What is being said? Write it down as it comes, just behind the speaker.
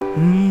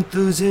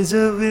तुझे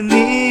जब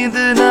नींद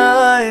ना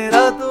आए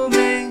रातों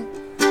में,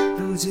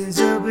 तुझे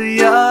जब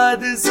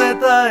याद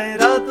सताए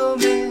रातों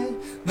में,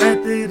 मैं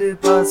तेरे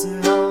पास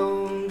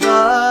आऊंगा,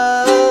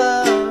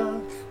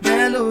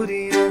 मैं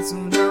लोरियां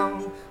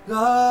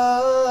सुनाऊंगा।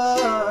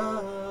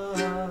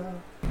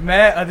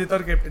 मैं आदित्य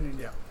और Captain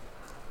India.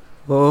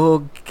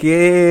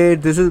 Okay,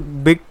 this is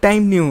big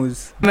time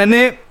news.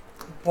 मैंने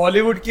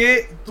बॉलीवुड के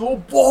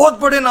दो बहुत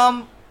बड़े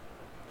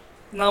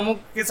नामों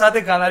के साथ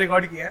एक गाना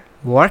रिकॉर्ड किया है।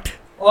 व्हाट?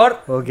 और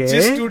Okay.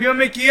 जिस स्टूडियो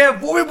में किया है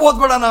वो भी बहुत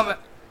बड़ा नाम है।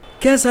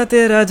 कैसा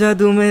तेरा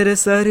जादू मेरे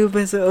सर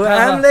पे से।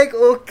 आई एम लाइक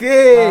ओके,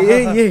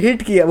 ये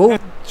हिट किया वो।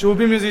 जो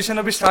भी म्यूजिशियन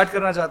अभी स्टार्ट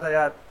करना चाहता है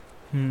यार,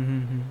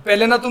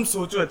 पहले ना तुम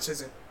सोचो अच्छे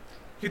से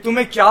कि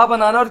तुम्हें क्या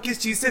बनाना और किस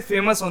चीज से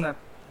फेमस होना है।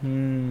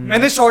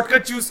 मैंने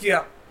शॉर्टकट चूज किया,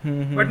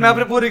 बट मैं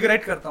अपने पूरा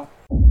रिग्रेट करता हूँ।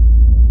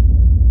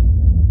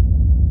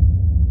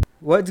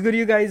 What's good,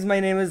 you guys? My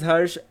name is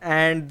Harsh,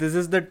 and this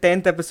is the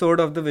 10th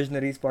episode of the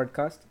Visionaries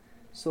podcast.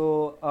 So,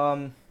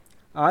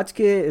 आज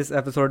के इस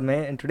एपिसोड में,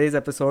 in today's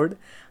episode,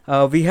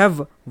 we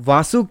have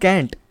VASU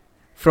Kant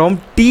from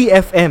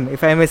TFM,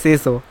 if I may say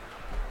so.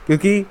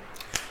 क्योंकि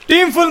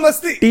team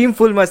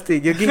full मस्ती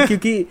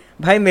क्योंकि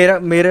भाई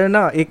मेरा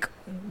ना एक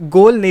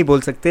गोल नहीं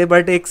बोल सकते,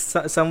 बट एक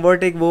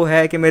समवॉट एक वो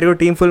है कि मेरे को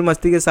टीम फुल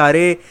मस्ती के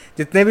सारे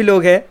जितने भी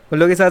लोग हैं उन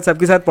लोगों के साथ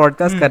सबके साथ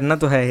पॉडकास्ट करना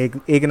तो है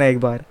एक ना एक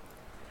बार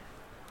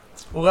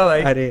होगा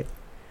भाई। अरे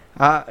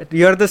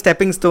you are the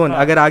stepping stone.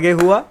 अगर आगे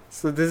हुआ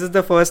so this is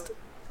the first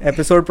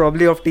episode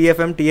probably of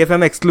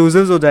TFM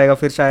exclusives हो जाएगा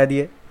फिर शायद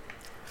ये।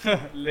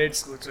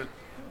 लेट्स गो,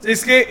 चल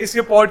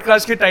इसके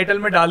पॉडकास्ट के टाइटल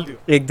में डाल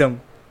दियो एकदम,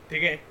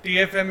 ठीक है,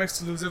 TFM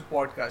एक्सक्लूसिव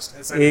पॉडकास्ट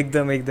ऐसा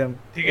एकदम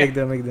ठीक है,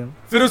 एकदम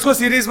फिर उसको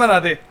सीरीज बना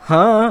दे।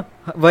 हाँ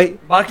भाई,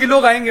 बाकी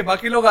लोग आ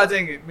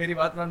जाएंगे, मेरी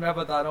बात मैं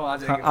बता रहा हूँ, आ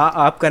जाएंगे।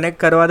 आप कनेक्ट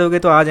करवा दोगे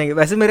तो आ जाएंगे।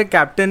 वैसे मेरे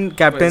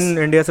कैप्टन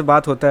इंडिया से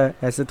बात होता है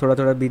ऐसे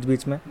थोड़ा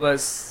बीच में,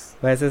 बस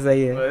वैसे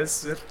सही है,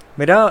 बस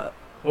मेरा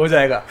हो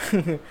जाएगा।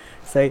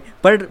 सही।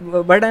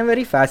 But I am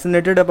very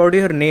fascinated about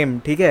your name,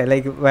 ठीक है,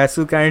 लाइक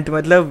वैसु कैंट।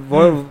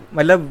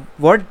 मतलब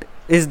व्हाट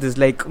इज दिस,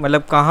 लाइक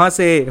मतलब कहाँ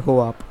से हो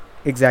आप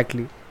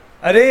एग्जैक्टली?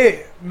 अरे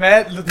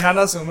मैं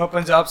लुधियाना से हूँ, मैं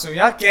पंजाब से हूँ।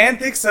 यहाँ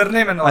कैंथ एक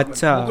सरनेम है नॉर्मल।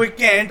 अच्छा, कोई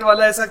कैंट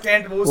वाला ऐसा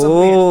कैंट वो सब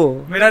नहीं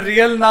है। मेरा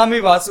रियल नाम ही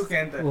वासु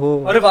कैंथ है।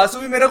 और वासु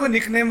भी मेरा कोई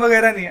निकनेम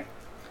वगैरह नहीं है।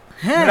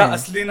 मेरा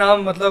असली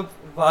नाम मतलब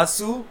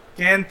वासु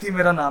कैंथ ही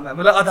मेरा नाम है,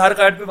 मतलब आधार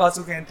कार्ड पे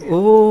वासु कैंथ ही है।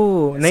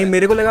 ओह नहीं,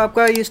 मेरे को लगा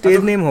आपका ये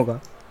स्टेज नेम होगा।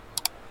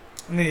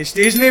 नहीं,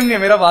 स्टेज नेम नहीं है,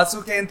 मेरा वासु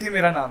कैंथ ही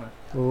मेरा नाम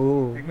है।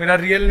 ओह, मेरा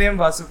रियल नेम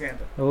वासु कैंथ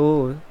है।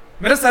 ओह,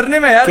 मेरा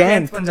सरनेम है यार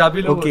कैंथ,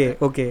 पंजाबी लोग।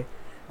 ओके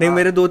नहीं,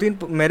 मेरे 2-3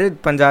 मेरे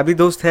पंजाबी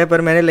दोस्त है,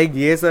 पर मैंने लाइक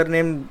ये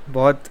सरनेम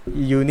बहुत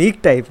यूनिक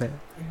टाइप है,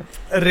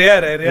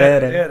 रेयर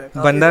है,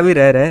 बंदा भी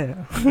रेयर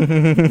है।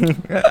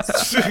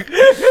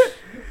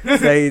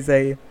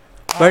 सही।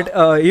 But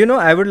you know,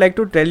 I would like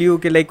to tell you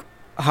कि like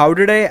how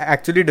did I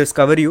actually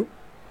discover you.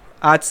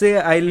 आज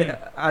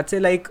से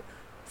लाइक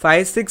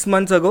 5-6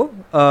 months अगो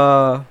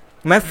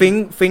मैं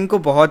फिंग को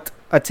बहुत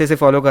अच्छे से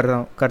फॉलो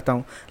करता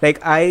हूँ। Like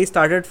I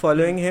started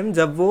following him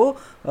जब वो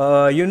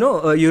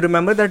यू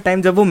रिमेम्बर दैट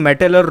टाइम जब वो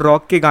मेटल और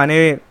रॉक के गाने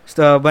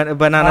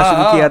बनाना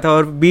शुरू किया था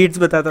और बीट्स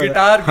बताता था,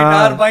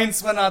 गिटार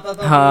वाइन्स बनाता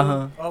था।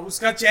 हाँ,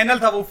 उसका चैनल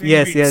था वो फिंग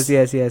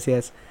बीट्स।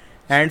 यस।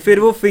 एंड फिर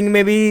वो फिंग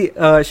में भी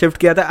शिफ्ट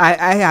किया था।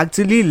 I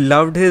actually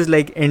loved his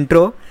like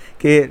intro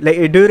कि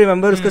लाइक डू यू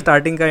रिमेम्बर उसका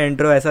स्टार्टिंग का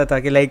इंट्रो ऐसा था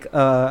कि लाइक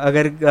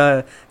अगर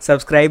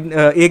सब्सक्राइब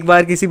एक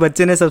बार किसी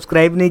बच्चे ने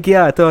सब्सक्राइब नहीं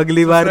किया तो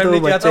अगली बार तो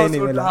बच्चा ही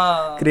नहीं मिला।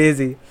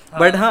 क्रेजी।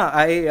 बट हाँ,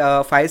 आई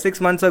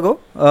 5-6 months ago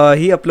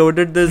he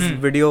uploaded this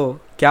video,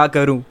 क्या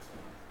करूँ,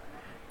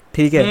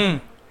 ठीक है,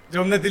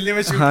 जो हमने दिल्ली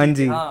में शूट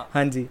की।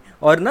 हाँ जी।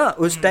 और ना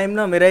उस टाइम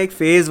ना मेरा एक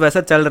फेज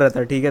वैसा चल रहा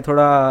था, ठीक है,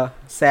 थोड़ा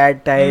sad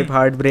type,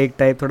 heart break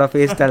type थोड़ा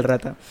फेज चल रहा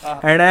था।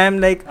 एंड आई एम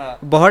लाइक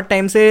बहुत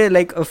टाइम से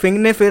लाइक फिंग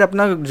ने फिर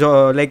अपना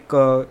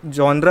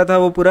जॉनरा था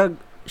वो पूरा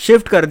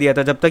शिफ्ट कर दिया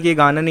था। जब तक ये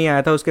गाना नहीं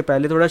आया था उसके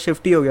पहले थोड़ा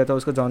शिफ्ट ही हो गया था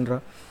उसका जॉनरा।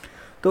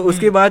 तो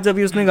उसके बाद जब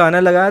उसने गाना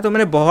लगाया तो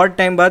मैंने बहुत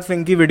टाइम बाद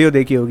फिंग की वीडियो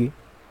देखी होगी।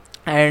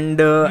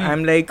 And I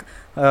am like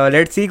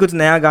let's see, कुछ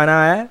नया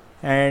गाना आया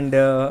एंड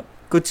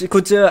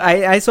कुछ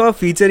I saw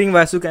featuring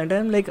Vasu cantt. I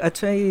am like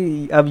अच्छा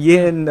अब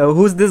ये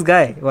who is this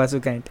guy Vasu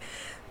cantt.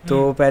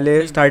 तो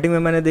पहले स्टार्टिंग में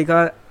मैंने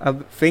देखा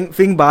अब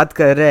फिंग बात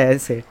कर रहा है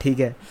ऐसे, ठीक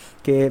है,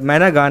 कि मैं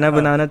ना गाना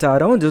बनाना चाह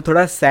रहा हूँ जो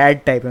थोड़ा सैड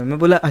टाइप है। मैं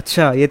बोला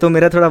अच्छा ये तो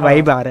मेरा थोड़ा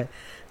वाइब आ रहा है।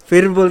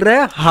 फिर बोल रहा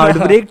है हार्ट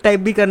ब्रेक टाइप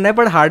भी करना है,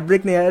 पर हार्ट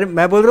ब्रेक नहीं है।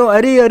 मैं बोल रहा हूँ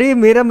अरे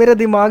मेरा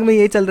दिमाग में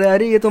ये चल रहा है,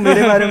 अरे ये तो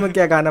मेरे बारे में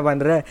क्या गाना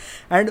बन रहा है।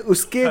 एंड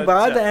उसके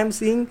बाद आई एम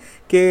सीइंग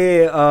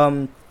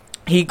के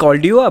he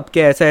called you up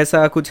कि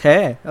ऐसा कुछ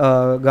है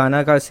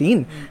गाना का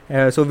scene,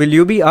 so will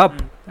you be up?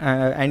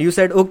 And you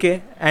said okay,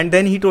 and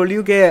then he told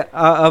you कि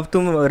अब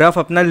तुम रफ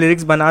अपना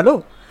लिरिक्स बना लो।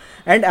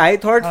 and I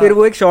thought फिर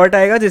वो एक शॉर्ट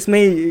आएगा जिसमें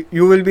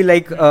you will be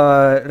like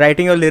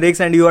writing your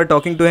lyrics and you are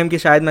talking to him कि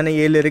शायद मैंने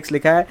ये लिरिक्स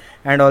लिखा है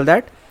and all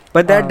that,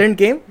 but that didn't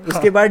came।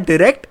 उसके बाद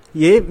डायरेक्ट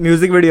ये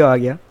म्यूजिक वीडियो आ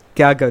गया,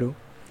 क्या करूँ।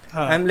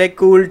 आई एम लाइक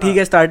कूल, ठीक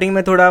है, स्टार्टिंग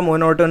में थोड़ा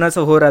मोनोटोनस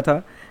हो रहा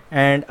था,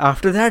 and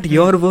after that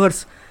your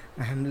verse,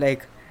 I am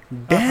like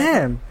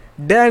damn,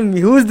 dam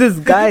who's this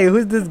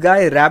guy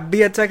rap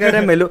भी अच्छा कर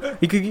रहा है मेलो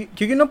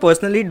क्योंकि no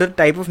personally the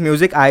type of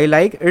music I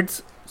like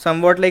it's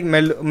somewhat like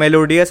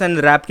melodious and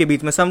rap के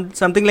बीच में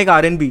समथिंग लाइक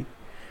R&B,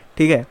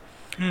 ठीक है.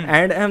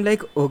 And I am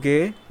like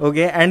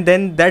okay and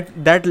then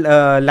that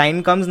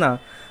line comes ना,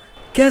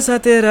 कैसा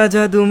तेरा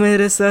जादू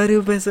मेरे सर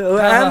पे से,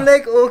 आई एम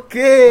लाइक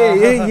ओके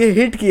ये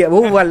हिट किया,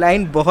 वो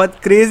लाइन बहुत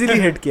क्रेजीली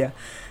हिट किया.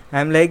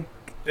 I am like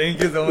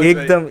thank you so much.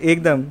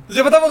 एकदम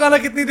तुझे पता वो गाना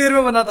कितनी देर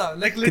में बना था?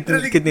 लाइक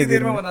लिटरली कितनी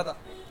देर में बना था?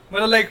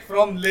 मतलब like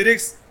from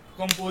lyrics,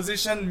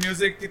 composition,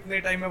 music, कितने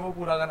टाइम में वो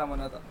पूरा गाना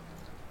बना था?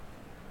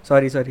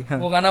 सॉरी हाँ.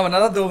 वो गाना बना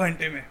था 2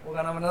 घंटे में.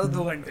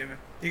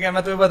 ठीक है,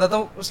 मैं तुम्हें बताता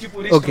हूँ उसकी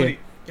पूरी स्टोरी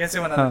कैसे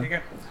बना था. ठीक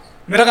है,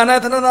 मेरा गाना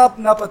था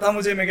ना पता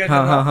मुझे मैं क्या कर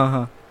रहा हूँ.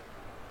 हाँ.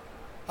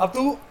 अब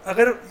तू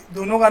अगर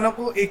दोनों गानों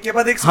को एक के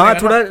बाद एक हाँ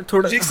थोड़ा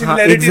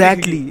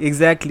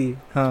एग्जैक्टली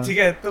हाँ. ठीक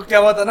है, तो क्या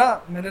हुआ था ना,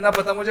 मैंने ना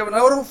पता मुझे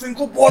बनाया और वो फिंग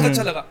को बहुत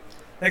अच्छा लगा.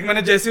 लाइक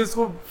मैंने जैसे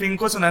उसको फिंग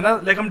को सुना ना,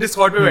 लाइक हम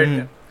डिस्कॉर्ड पे बैठते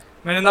हैं,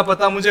 मैंने ना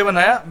पता मुझे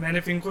बनाया, मैंने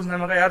फिंग को सुना,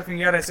 मैं कहा यार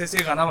फिंग यार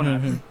ऐसे गाना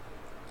बनाया.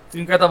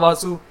 फिंग कहता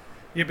वासु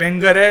ये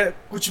बैंगर है,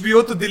 कुछ भी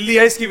हो तो दिल्ली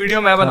है, इसकी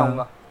वीडियो मैं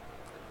बनाऊंगा.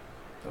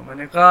 तो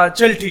मैंने कहा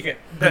चल ठीक है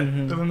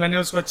डन. तो फिर मैंने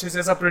उसको अच्छे से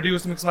ऐसा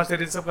प्रोड्यूस, मिक्स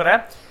मास्टर सब कराया.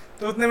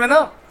 तो उतने में ना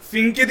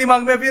फिंग के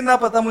दिमाग में भी ना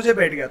पता मुझे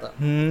बैठ गया था.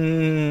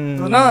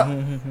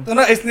 तो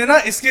ना इसने ना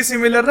इसके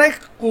सिमिलर ना एक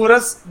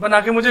कोरस बना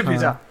के मुझे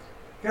भेजा.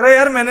 कह रहा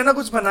यार मैंने ना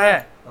कुछ बनाया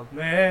है, अब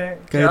मैं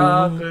क्या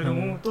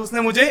करूं. तो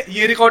उसने मुझे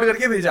ये रिकॉर्ड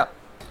करके भेजा.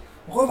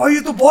 ओ भाई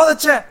ये तो बहुत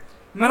अच्छा है.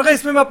 मैंने कहा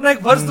इसमें मैं अपना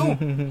एक वर्स दूं.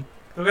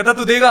 तो कहता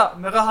तू देगा?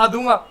 मैं कहा हाँ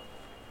दूंगा.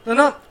 तो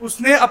ना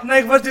उसने अपना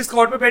एक वर्स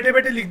डिस्कॉर्ड पे बैठे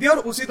बैठे लिख दिया और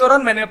उसी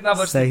दौरान मैंने अपना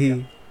वर्स लिख दिया.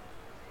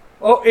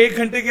 और 1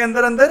 घंटे के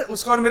अंदर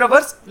उसका और मेरा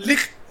वर्स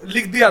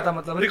लिख दिया था,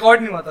 मतलब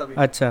रिकॉर्ड नहीं हुआ था अभी.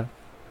 अच्छा.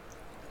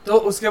 तो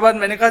उसके बाद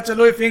मैंने कहा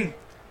चलो ये फिंग,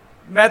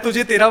 मैं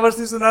तुझे तेरा वर्स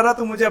नहीं सुना रहा,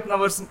 तो मुझे अपना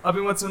वर्स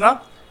अभी मत सुना,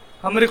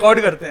 हम रिकॉर्ड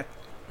करते हैं.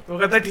 तो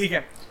कहता ठीक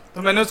है.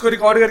 तो मैंने उसको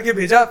रिकॉर्ड करके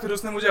भेजा, फिर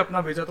उसने मुझे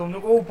अपना भेजा. तो हम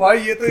लोग को भाई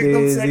ये तो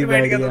एकदम सेट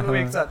बैठ गया दोनों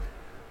एक साथ.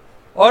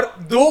 और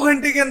 2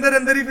 घंटे के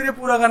अंदर ही फिर ये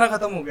पूरा गाना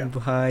खत्म हो गया.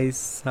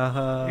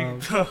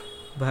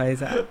 भाई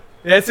साहब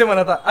ऐसे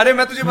बना था. अरे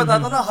मैं तुझे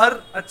बताता हूँ ना, हर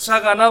अच्छा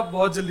गाना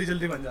बहुत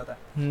जल्दी बन जाता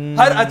है.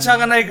 हर अच्छा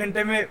गाना 1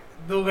 घंटे में,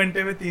 2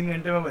 घंटे में, 3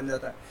 घंटे में बन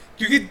जाता है.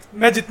 क्योंकि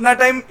मैं जितना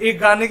टाइम एक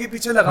गाने के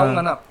पीछे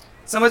लगाऊंगा ना,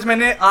 समझ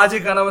मैंने आज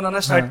एक गाना बनाना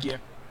स्टार्ट किया,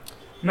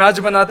 मैं आज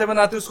बनाते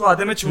बनाते उसको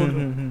आधे में छोड़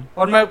दूं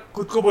और मैं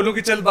खुद को बोलूं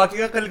कि चल बाकी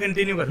का कल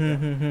कंटिन्यू करते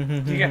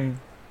हैं. ठीक है,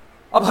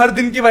 अब हर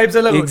दिन की वाइब्स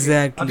अलग होती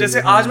है. अब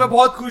जैसे आज मैं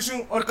बहुत खुश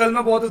हूँ और कल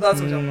मैं बहुत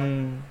उदास हो जाऊंगा.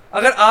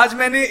 अगर आज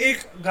मैंने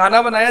एक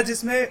गाना बनाया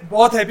जिसमें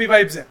बहुत हैप्पी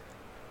वाइब्स है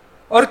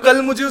और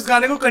कल मुझे उस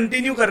गाने को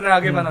कंटिन्यू करना है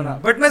आगे बनाना,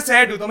 बट मैं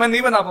सैड हूँ तो मैं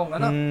नहीं बना पाऊंगा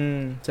ना.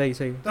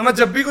 सही. तो मैं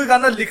जब भी कोई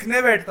गाना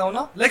लिखने बैठता हूँ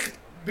ना, like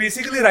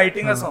basically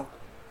writing a song,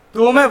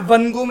 तो मैं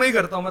वन गो में ही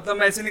करता हूँ. मतलब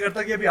मैं ऐसे नहीं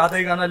करता कि अभी आधा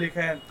ही गाना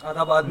लिखा है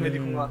आधा बाद में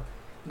लिखूंगा.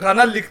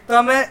 गाना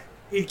लिखता मैं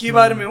एक ही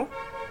बार में हूँ.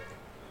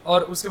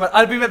 और उसके बाद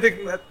अभी मैं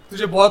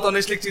तुझे बहुत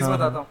ऑनेस्टली एक चीज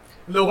बताता हूँ,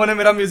 लोगों ने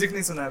मेरा म्यूजिक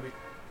नहीं सुना अभी.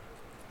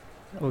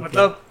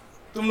 मतलब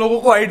तुम लोगों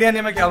को आइडिया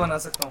नहीं मैं क्या बना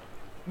सकता हूँ.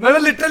 मैं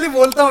लिटरली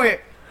बोलता हूँ ये,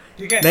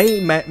 ठीक है.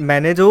 नहीं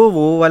मैंने जो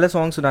वो वाला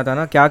सॉन्ग सुना था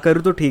ना, क्या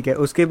करूँ तो ठीक है,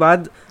 उसके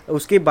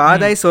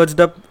बाद I search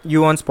the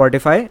you on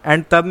Spotify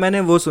and तब मैंने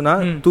वो सुना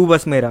तू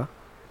बस मेरा.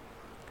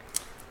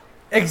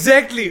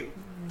 एग्जैक्टली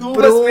तू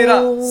बस मेरा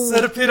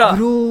सरफिरा.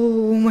 Bro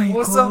my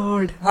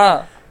God.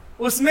 हाँ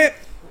उसमें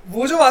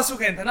वो जो वासु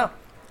कैंथ है ना,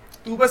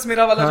 तू बस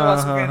मेरा वाला जो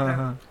वासु कैंथ है,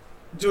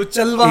 जो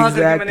चल वहां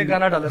करके मैंने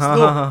गाना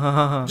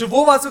डाला, जो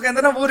वो वासु कैंथ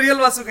है ना, वो रियल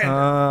वासु कैंथ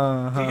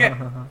है. ठीक है,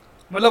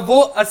 मतलब वो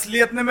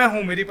असलियत में मैं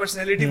हूँ, मेरी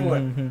पर्सनैलिटी वो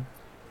है.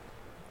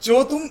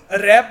 जो तुम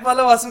रैप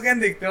वाला वासु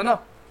कैंथ देखते हो ना,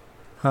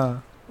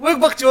 वो एक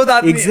बकचोद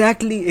आदमी है.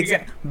 एग्जैक्टली.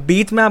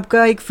 बीच में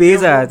आपका एक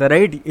फेज आया था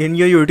राइट इन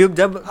योर यूट्यूब,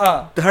 जब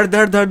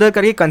धड़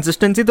करके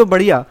कंसिस्टेंसी तो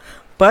बढ़िया,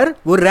 पर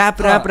वो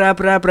रैप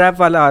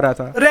वाला आ रहा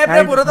था,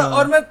 रैप हो रहा था.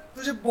 और मैं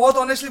तुझे बहुत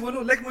ऑनेस्टली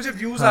बोलूं, लाइक मुझे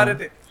व्यूज आ रहे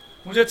थे,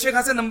 मुझे अच्छे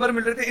खासे नंबर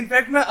मिल रहे थे.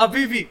 इनफैक्ट मैं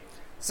अभी भी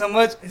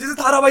समझ, जैसे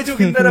थारा भाई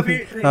जोगिंदर अभी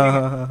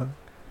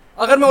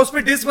अगर मैं उस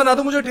पर डिस बना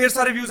दूं मुझे ढेर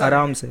सारे व्यूज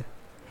आराम से.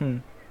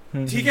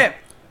 ठीक है,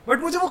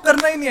 बट मुझे वो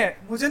करना ही नहीं है.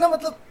 मुझे ना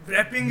मतलब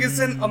wrapping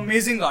is an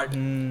amazing art.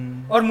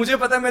 और मुझे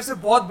पता है मेरे से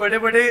बहुत बड़े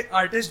बड़े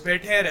आर्टिस्ट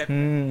बैठे हैं रैप,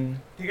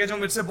 ठीक है, जो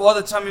मेरे से बहुत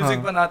अच्छा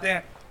म्यूजिक बनाते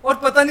हैं. और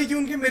पता नहीं क्यों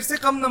उनके मेरे से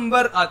कम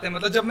नंबर आते हैं.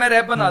 मतलब जब मैं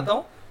रैप बनाता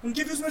हूँ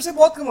उनके व्यूज मेरे से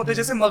बहुत कम होते हैं.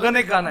 जैसे मगन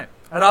एक गाना है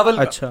रावल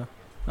का, अच्छा,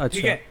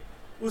 ठीक है,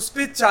 उस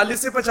पे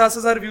 40 से 50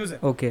 हजार व्यूज है.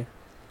 ओके.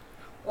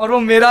 और वो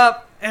मेरा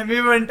एमी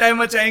वन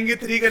टाइम मचाएंगे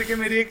 3 करके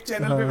मेरी एक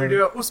चैनल पे वीडियो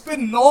है, उस पे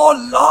 9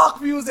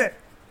 लाख व्यूज है.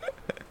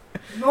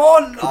 9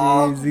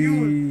 लाख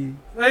व्यूज.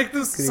 लाइक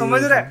तू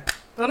समझ रहा है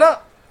तो ना.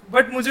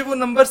 बट मुझे वो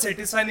नंबर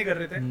सेटिस्फाई नहीं कर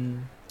रहे थे.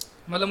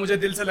 मतलब मुझे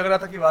दिल से लग रहा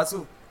था कि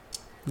Vasu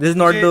this is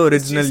not the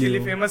original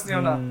you, famous नहीं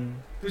होना,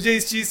 तुझे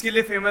इस चीज के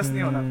लिए फेमस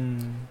नहीं होना.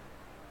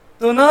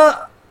 तो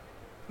ना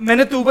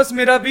मैंने तू बस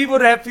मेरा भी वो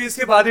रैप फेज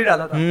के बाद ही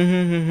डाला था,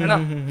 है ना.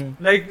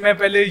 लाइक मैं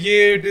पहले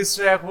ये डिस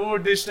ट्रैक, वो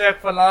डिस ट्रैक,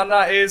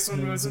 फलाना ए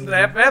सुन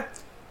रैप.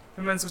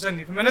 फिर मैंने सोचा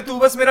नहीं, फिर मैंने तू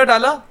बस मेरा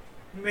डाला.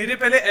 मेरे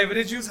पहले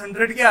एवरेज व्यूज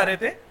 100 के आ रहे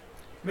थे,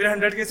 मेरे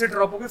 100 के से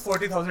ड्रॉप हो गए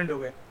 40,000 हो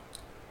गए.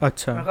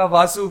 अच्छा, मैं कहा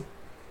Vasu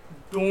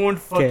don't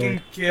fucking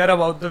care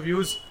about the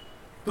views,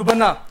 तू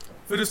बना।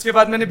 फिर उसके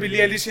बाद मैंने बिली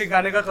एलिश के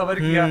गाने का कवर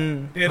किया,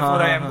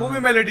 देयरफॉर आई एम, वो भी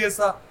मेलोडियस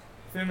था।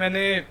 फिर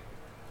मैंने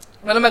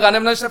मतलब मैं गाने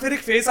बनाना स्टार्ट, फिर एक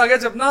फेस आ गया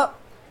जब ना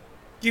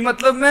कि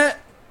मतलब मैं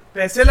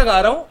पैसे लगा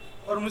रहा हूँ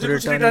और मुझे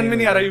कुछ रिटर्न में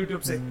नहीं आ रहा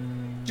यूट्यूब से,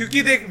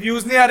 क्योंकि देख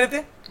व्यूज नहीं आ रहे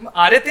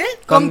थे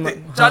कम थे,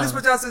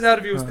 40-50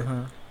 हजार व्यूज थे,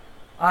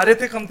 आ रहे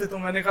थे कम थे। तो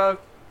मैंने कहा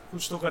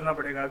कुछ तो करना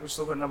पड़ेगा, कुछ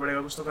तो करना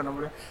पड़ेगा, कुछ तो करना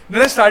पड़ेगा।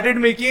 मैंने started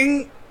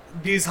making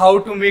this how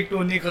to make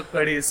Tony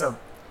Kakkar, ये सब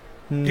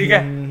ठीक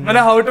है। मैंने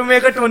how to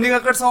make a Tony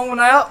Kakkar song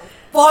बनाया,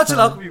 5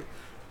 लाख व्यू,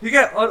 ठीक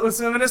है। और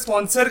उसमें मैंने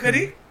स्पॉन्सर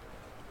करी,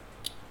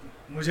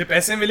 मुझे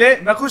पैसे मिले,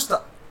 मैं खुश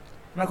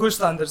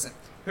था अंदर से।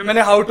 फिर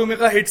मैंने how to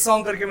make a hit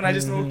song करके बनाया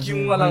जिसमें वो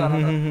क्यों वाला गाना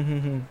था,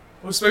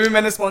 उस पे भी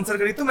मैंने स्पॉन्सर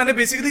करी। तो मैंने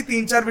बेसिकली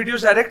 3-4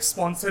 वीडियोस डायरेक्ट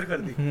स्पॉन्सर कर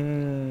दी।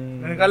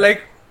 मैंने कहा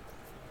लाइक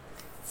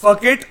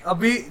फक इट,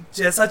 अभी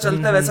जैसा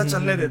चलता है वैसा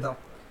चलने देता हूँ,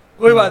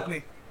 कोई बात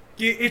नहीं,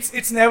 कि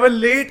it's never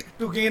late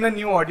to gain a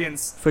new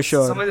audience,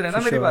 समझ रहे हैं ना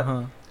मेरी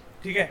बात,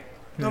 ठीक है।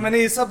 तो मैंने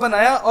ये सब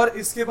बनाया और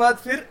इसके बाद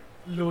फिर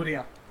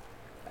लोरियां,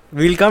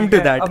 We'll come to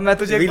that. अब मैं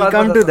तुझे एक बात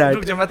बताता हूं,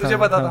 रुक जा, मैं तुझे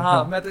बताता हूं,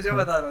 हाँ मैं तुझे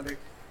बता रहा हूँ। देख,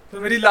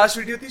 तो मेरी लास्ट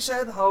वीडियो थी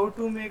शायद how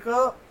to make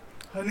a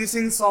Honey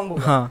Singh song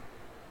होगा, हाँ,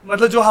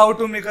 मतलब जो how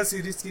to make a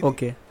series की,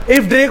 okay.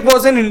 If Drake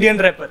was an Indian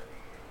rapper,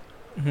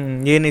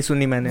 ये नहीं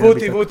सुनी मैंने, वो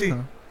थी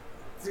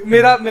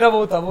मेरा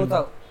वो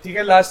था, ठीक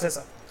है, लास्ट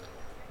ऐसा।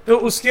 तो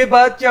उसके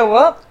बाद क्या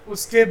हुआ,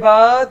 उसके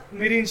बाद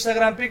मेरी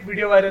इंस्टाग्राम पे एक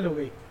वीडियो वायरल हो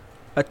गई,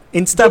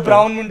 इंस्टा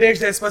ब्राउन मुंडे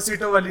एक्स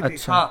डेस्पासिटो वाली थी,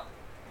 हाँ।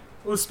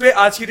 उस पे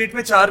आज की डेट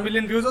में 4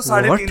 मिलियन व्यूज और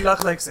 3.5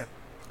 लाख लाइक्स हैं।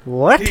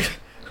 What?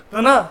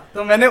 तो ना,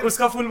 तो मैंने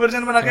उसका फुल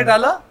वर्जन बना के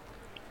डाला,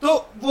 तो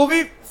वो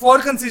भी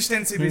फॉर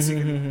कंसिस्टेंसी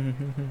बेसिकली,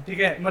 ठीक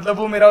है। मतलब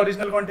वो मेरा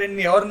ओरिजिनल कंटेंट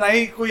नहीं है, और ना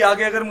ही कोई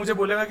आगे अगर मुझे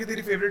बोलेगा कि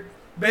तेरी फेवरेट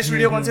बेस्ट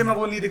वीडियो कौन सी है, मैं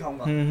वो नहीं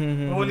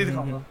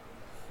दिखाऊंगा,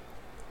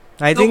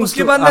 आई थिंक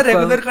उसके बाद मैं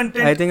रेगुलर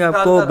कंटेंट, आई थिंक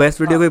आपको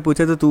बेस्ट वीडियो कोई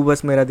पूछे तो तू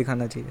बस मेरा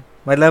दिखाना चाहिए,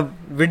 मतलब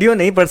वीडियो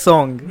नहीं पर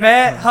सॉन्ग।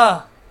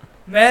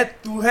 मैं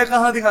तू है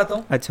कहाँ दिखाता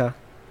हूँ। अच्छा,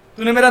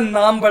 तूने मेरा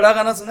नाम बड़ा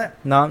गाना सुना है?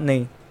 नाम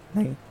नहीं।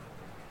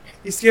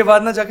 इसके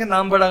बाद ना जाके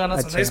नाम बड़ा गाना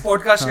सुना, इस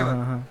पॉडकास्ट के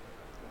बाद।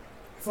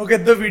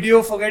 Forget the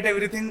video, forget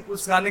everything,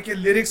 उस गाने के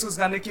लिरिक्स, उस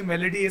गाने की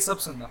मेलोडी, ये सब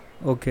सुनना,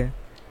 ओके।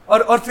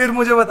 और फिर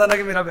मुझे बताना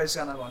कि मेरा बेस्ट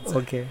गाना कौन सा है,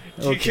 ओके,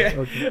 ठीक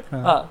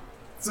है। हाँ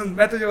सुन,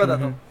 मैं तुझे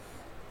बताता हूँ।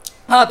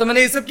 हाँ, तो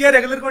मैंने ये सब किया,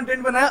 रेगुलर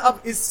कंटेंट बनाया।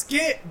 अब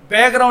इसके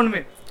बैकग्राउंड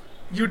में,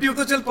 यूट्यूब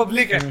तो चल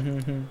पब्लिक है,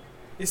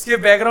 इसके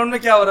बैकग्राउंड में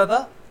क्या हो रहा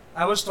था,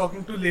 I was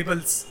talking to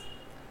labels,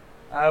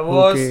 I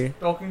was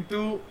talking to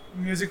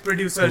music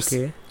producers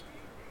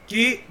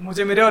कि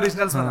मुझे मेरे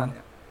ओरिजिनल्स बनाने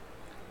हैं।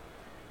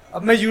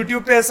 अब मैं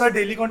YouTube पे ऐसा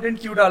डेली कंटेंट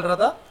क्यों डाल रहा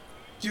था,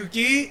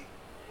 क्योंकि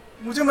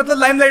मुझे मतलब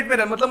लाइमलाइट में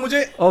रहे, मतलब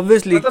मुझे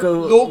ऑब्वियसली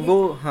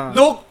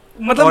लोग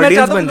मतलब मैं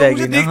चाहता हूँ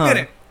मुझे देखते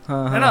रहे,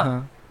 है ना,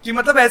 कि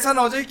मतलब ऐसा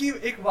ना हो जाए कि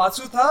एक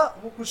वासु था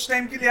वो कुछ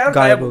टाइम के लिए यार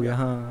गायब हो गया,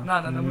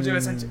 ना मुझे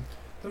वैसा नहीं।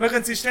 तो मैं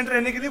कंसिस्टेंट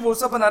रहने के लिए वो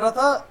सब बना रहा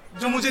था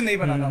जो मुझे नहीं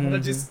बनाना,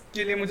 मतलब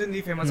जिसके लिए मुझे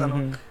नहीं फेमस आना,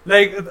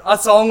 like a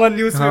song on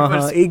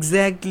newspapers,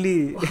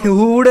 exactly, who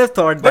would have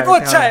thought that. But वो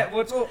अच्छा है,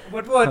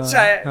 वो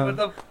अच्छा है,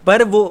 मतलब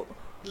पर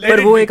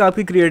वो एक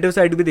आपकी क्रिएटिव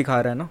साइड भी दिखा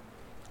रहा है ना।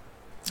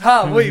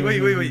 हाँ,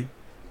 वही।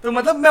 तो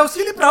मतलब मैं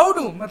उसके लिए प्राउड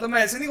हूँ, मतलब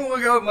मैं ऐसे नहीं कहूँगा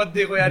कि मत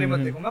देखो यार, मत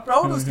देखो, मैं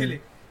प्राउड हूँ उसके लिए,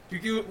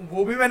 क्योंकि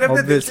वो भी मैंने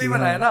अपने दिल से ही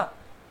बनाया ना,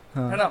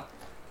 है ना।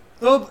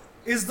 तो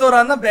इस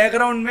दौरान ना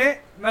बैकग्राउंड में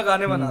मैं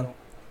गाने बना रहा हूँ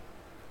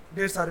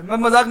ढेर सारे, मैं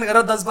मजाक नहीं कर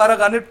रहा, 10-12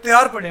 गाने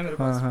तैयार पड़े हैं मेरे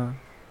पास।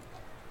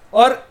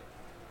 और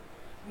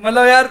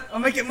मतलब यार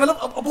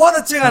मतलब बहुत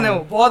अच्छे गाने हो,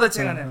 बहुत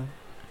अच्छे गाने हैं।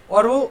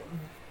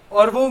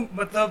 और वो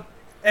मतलब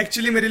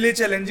एक्चुअली मेरे लिए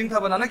चैलेंजिंग था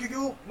बनाना, क्योंकि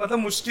वो मतलब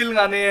मुश्किल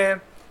गाने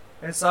हैं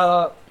ऐसा,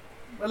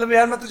 मतलब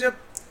यार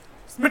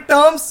मैं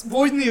टर्म्स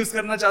वो नहीं यूज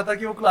करना चाहता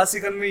कि वो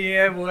क्लासिकल में ये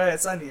है वो है,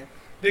 ऐसा नहीं है।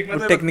 देख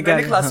मतलब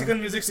मैंने क्लासिकल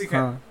म्यूजिक सीखा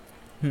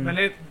है,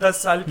 मैंने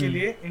 10 साल के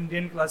लिए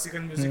इंडियन क्लासिकल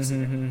म्यूजिक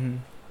सीखा,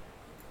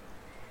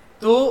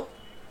 तो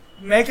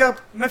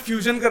मैं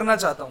फ्यूजन करना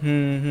चाहता हूँ,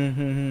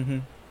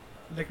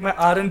 लाइक मैं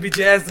R&B,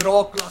 जैज,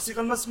 रॉक,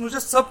 क्लासिकल, बस मुझे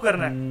सब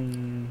करना है।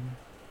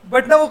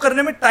 बट ना वो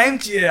करने में टाइम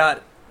चाहिए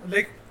यार,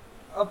 लाइक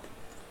अब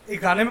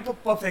एक गाने में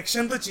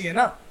परफेक्शन तो चाहिए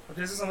ना। अब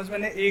जैसे समझ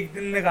मैंने एक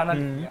दिन में गाना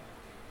लिख दिया,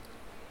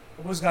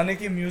 अब उस गाने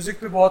की म्यूजिक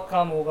पे बहुत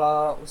काम होगा,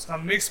 उसका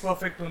मिक्स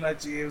परफेक्ट होना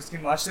चाहिए, उसकी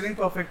मास्टरिंग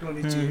परफेक्ट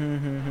होनी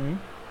चाहिए,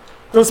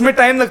 तो उसमें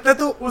टाइम लगता है।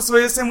 तो उस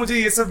वजह से मुझे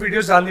ये सब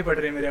वीडियोस डालनी पड़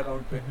रही है मेरे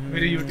अकाउंट पे,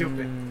 मेरे यूट्यूब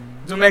पे,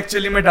 जो मैं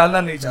एक्चुअली में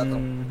डालना नहीं चाहता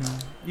हूँ,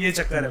 ये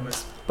चक्कर है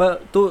बस। पर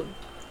तो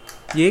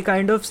ये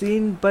काइंड ऑफ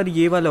सीन पर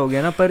ये वाला हो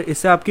गया ना, पर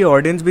इससे आपकी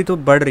ऑडियंस भी तो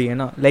बढ़ रही है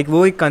ना, लाइक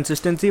वो एक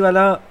कंसिस्टेंसी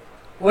वाला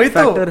वही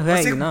फैक्टर तो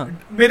है ना।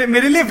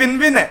 मेरे लिए विन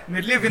विन है,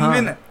 मेरे लिए विन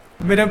विन है।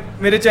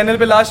 मेरे चैनल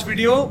पे लास्ट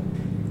वीडियो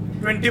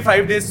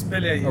 25 डेज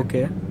पहले आई है,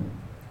 ओके।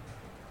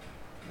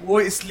 वो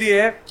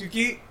इसलिए है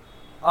क्योंकि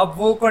अब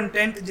वो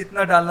कंटेंट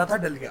जितना डालना था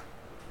डल गया,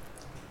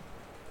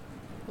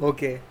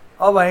 ओके।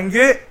 अब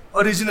आएंगे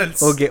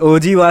originals, okay.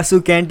 OG Vasu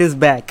Kant is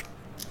back.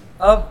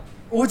 अब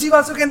OG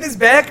Vasu Kant is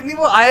back नहीं,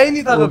 वो आया ही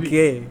नहीं था कभी,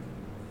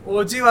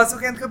 ओजी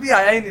वासुकेंद्र कभी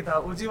आया ही नहीं था।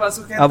 ओजी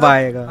वासुकेंद्र अब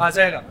आएगा, आ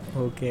जाएगा।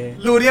 ओके।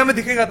 लोरिया में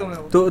दिखेगा तुम्हें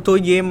वो। तो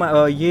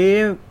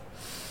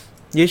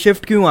ये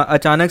शिफ्ट क्यों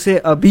अचानक से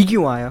अभी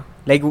क्यों आया?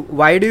 Like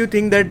why do you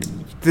think that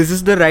this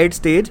is the right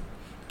stage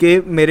कि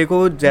मेरे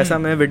को जैसा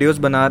मैं वीडियोस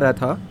बना रहा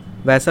था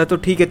वैसा तो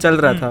ठीक है चल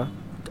रहा था,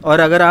 और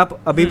अगर आप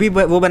अभी भी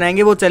वो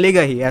बनाएंगे वो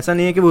चलेगा ही, ऐसा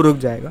नहीं है कि वो रुक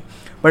जाएगा,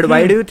 but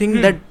why do you think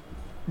that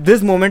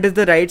this moment is the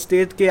right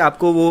stage कि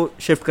आपको वो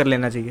शिफ्ट कर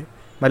लेना चाहिए?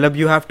 मतलब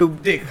यू हैव टू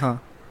देख,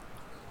 हाँ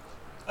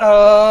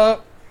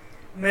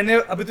मैंने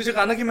अभी तुझे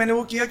कहा ना कि मैंने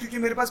वो किया क्योंकि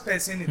मेरे पास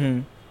पैसे नहीं थे,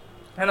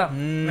 है ना।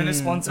 मैंने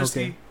स्पॉन्सर्स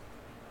की,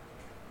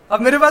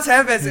 अब मेरे पास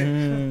है पैसे,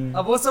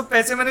 अब वो सब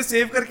पैसे मैंने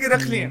सेव करके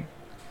रख लिए।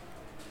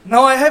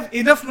 Now I have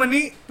enough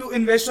money to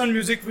invest on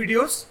music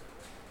videos,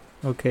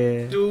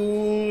 okay,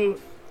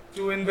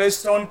 to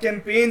invest on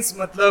campaigns.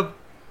 मतलब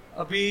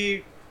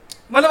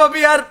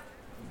अभी यार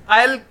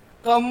I will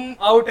come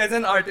out as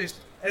an artist,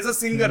 as a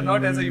singer,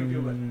 not as a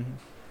YouTuber.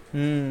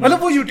 मतलब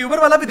वो यूट्यूबर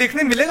वाला भी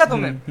देखने मिलेगा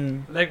तुम्हें,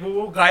 लाइक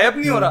वो गायब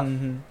नहीं हो रहा,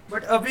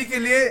 बट अभी के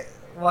लिए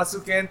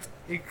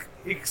वासुकेंद्र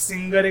एक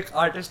सिंगर, एक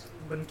आर्टिस्ट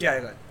बन के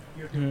आएगा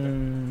यूट्यूब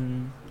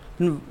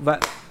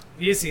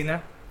पे। ये सीन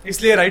है,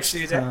 इसलिए राइट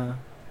स्टेज है।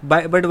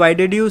 But why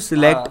did you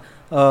select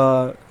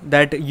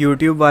that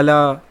YouTube वाला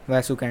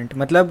वासुकेंद्र?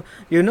 मतलब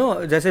यू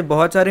नो जैसे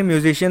बहुत सारे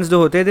म्यूजिशियंस जो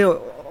होते थे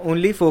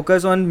ओनली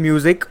फोकस ऑन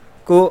म्यूजिक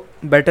को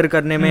बेटर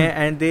करने में,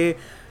 एंड दे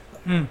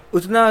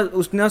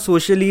उतना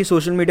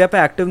सोशल मीडिया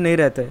पे एक्टिव नहीं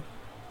रहते,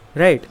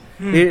 right?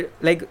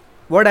 Like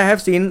what I have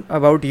seen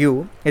about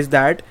you is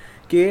that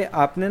कि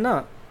आपने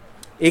ना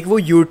एक वो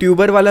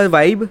यूट्यूबर वाला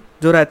वाइब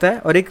जो रहता है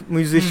और एक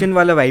म्यूजिशियन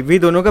वाला वाइब, भी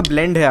दोनों का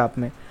ब्लेंड है आप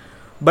में,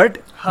 but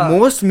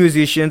most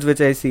musicians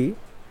which I see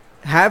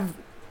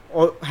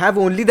have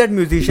only that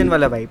musician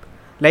वाला वाइब।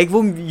 लाइक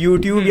वो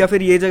यूट्यूब या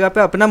फिर ये जगह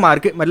पे अपना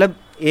मार्केट, मतलब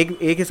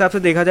एक हिसाब से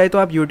देखा जाए तो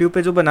आप यूट्यूब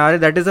पे जो बना रहे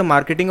that is a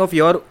marketing of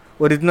your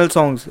original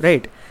songs,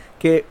 right?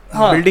 के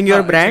building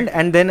your brand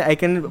and then I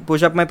can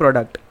push up my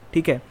product,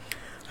 ठीक है।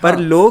 पर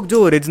लोग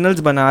जो ओरिजिनल्स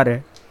बना रहे,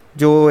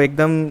 जो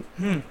एकदम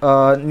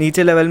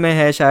नीचे लेवल में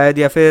है शायद,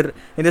 या फिर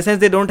in the sense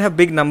they don't have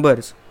big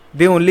numbers,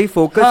 they only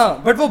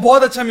focus, but वो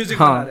बहुत अच्छा म्यूजिक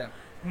बना रहे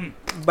हैं।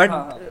 But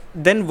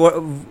then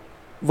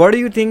what do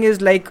you think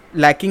is like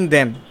lacking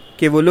them,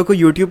 कि वो लोग को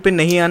यूट्यूब पे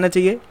नहीं आना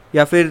चाहिए,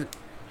 या फिर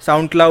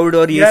साउंड क्लाउड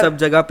और ये सब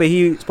जगह पे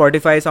ही,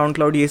 स्पॉटिफाई, साउंड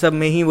क्लाउड, ये सब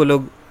में ही वो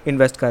लोग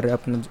इन्वेस्ट कर रहे हैं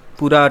अपना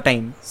पूरा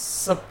टाइम?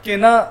 सबके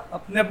ना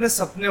अपने अपने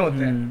सपने होते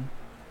हैं,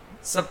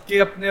 सबके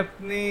अपने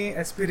अपने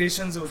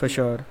एस्पिरेशंस होते हैं, for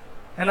sure,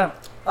 है ना।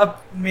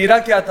 अब मेरा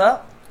क्या था,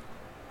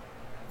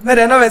 मैं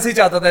रहना वैसे ही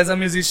चाहता था एज अ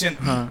म्यूजिशियन,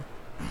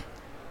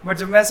 बट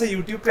जब मैं ऐसे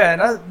यूट्यूब पे आया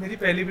ना, मेरी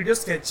पहली वीडियो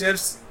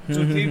स्केचर्स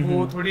जो थी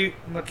वो थोड़ी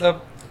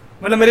मतलब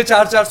मेरे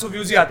 400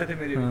 व्यूज ही आते थे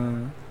मेरे।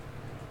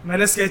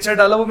 मैंने स्केचर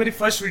डाला, वो मेरी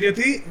फर्स्ट वीडियो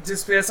थी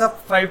जिसपे ऐसा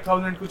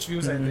 5000 कुछ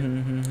व्यूज आए थे,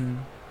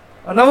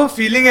 और ना वो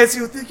फीलिंग ऐसी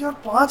होती है कि यार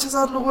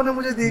 5000 लोगों ने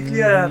मुझे देख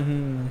लिया यार,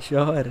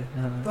 श्योर।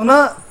 तो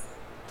ना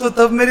तो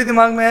तब मेरे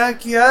दिमाग में आया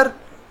कि यार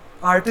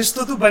आर्टिस्ट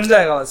तो तू बन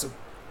जाएगा वासु,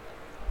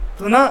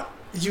 तो ना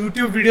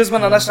यूट्यूब वीडियोस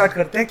बनाना स्टार्ट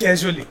करते हैं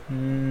कैजुअली।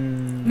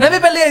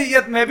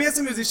 मैं भी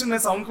ऐसे म्यूजिशियन, मैं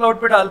साउंड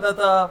क्लाउड पे डालता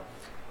था,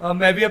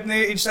 मैं भी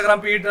अपने इंस्टाग्राम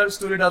पे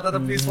स्टोरी डालता था,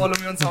 please follow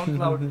me on sound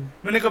cloud.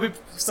 मैंने कभी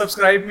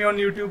सब्सक्राइब मी ऑन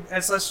यूट्यूब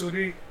ऐसा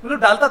स्टोरी मतलब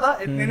डालता था,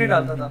 इतने नहीं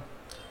डालता था।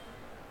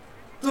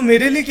 तो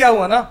मेरे लिए क्या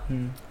हुआ ना,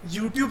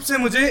 यूट्यूब से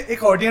मुझे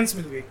एक ऑडियंस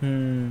मिल गई।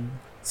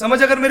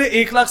 समझ, अगर मेरे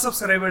 1 लाख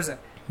सब्सक्राइबर्स हैं,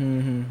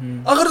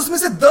 अगर उसमें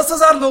से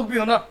 10,000 लोग भी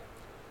हो ना,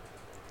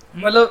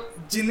 मतलब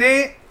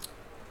जिन्हें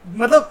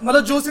मतलब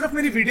जो सिर्फ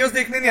मेरी वीडियोस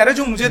देखने नहीं आ रहे,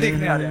 जो मुझे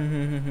देखने आ रहे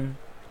हैं,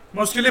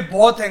 मैं उसके लिए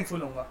बहुत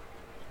थैंकफुल होऊंगा।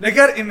 लेकिन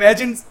यार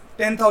इमेजिन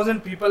 10,000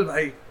 पीपल,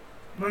 भाई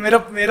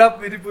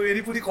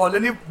मेरी पूरी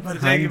कॉलोनी भर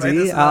जाएगी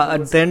भाई।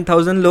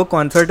 10,000 लोग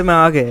कॉन्सर्ट में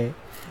आ गए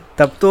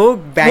तब तो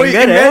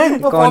बैंगर है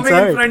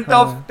concert in front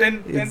of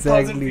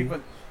 10,000 people,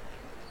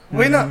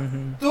 वही ना।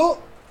 तो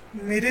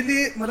मेरे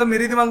लिए मतलब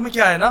मेरे दिमाग में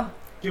क्या है ना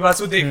कि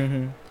वासु देख,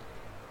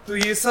 तो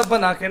ये सब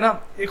बना के ना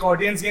एक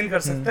ऑडियंस गेन कर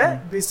सकता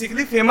है,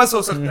 बेसिकली फेमस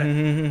हो सकता है,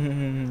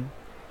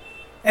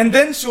 and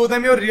then show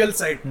them your real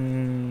side.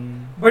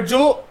 But जो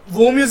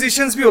वो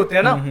म्यूजिशियंस भी होते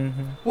हैं ना,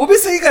 वो भी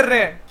सही कर रहे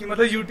हैं कि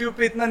मतलब यूट्यूब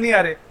पे इतना नहीं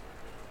आ रहे,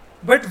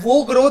 बट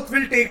वो ग्रोथ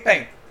विल टेक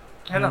टाइम,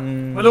 है ना।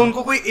 मतलब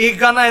उनको कोई एक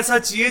गाना ऐसा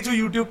चाहिए जो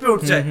यूट्यूब पे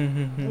उठ जाए,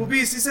 वो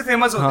भी इसी से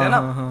फेमस होते हैं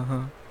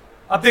ना।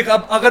 अब देख,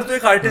 अब अगर तू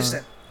एक आर्टिस्ट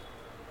है,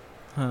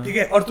 ठीक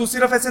है, और तू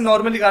सिर्फ ऐसे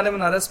नॉर्मली गाने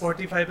बना रहा है,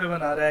 स्पॉटिफाई पे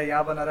बना रहा है,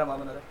 यहाँ बना रहा है, वहां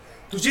बना रहा है,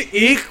 तुझे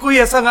एक कोई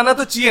ऐसा गाना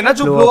तो चाहिए ना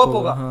जो ब्लो अप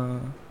होगा,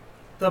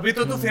 तभी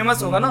तो तू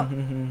फेमस होगा ना।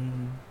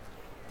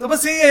 तो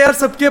बस यही है यार,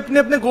 सबके अपने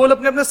अपने गोल,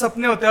 अपने अपने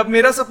सपने होते हैं। अब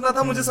मेरा सपना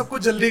था, मुझे सब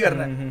कुछ जल्दी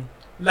करना है।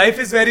 लाइफ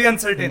इज वेरी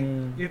अनसर्टेन,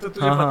 ये तो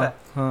तुझे पता है।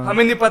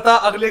 हमें नहीं पता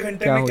अगले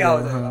घंटे में क्या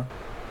हो जाएगा,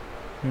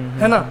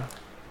 है ना।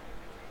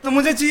 तो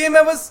मुझे चाहिए,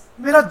 मैं बस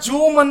मेरा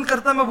जो मन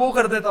करता मैं वो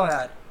कर देता हूँ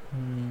यार।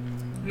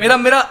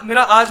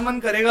 मेरा आज मन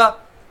करेगा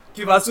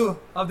कि वासु,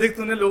 अब देख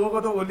तूने लोगों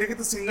को तो बोले कि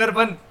तू सिंगर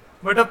बन,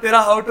 बट अब तेरा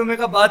हाउ टू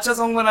मेक अ बादशाह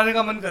सॉन्ग बनाने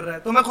का मन कर रहा है,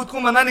 तो मैं खुद को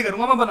मना नहीं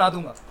करूंगा, मैं बना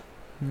दूंगा।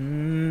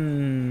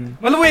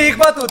 मतलब वो एक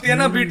बात होती है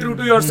ना, बी ट्रू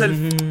टू योरसेल्फ।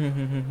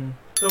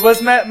 तो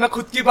बस मैं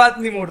खुद की बात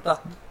नहीं मोड़ता,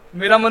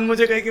 मेरा मन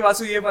मुझे कहे कि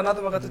वासु ये बना,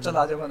 तो मैं कहता चल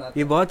आजा बना।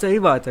 ये बहुत सही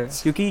बात है,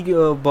 क्योंकि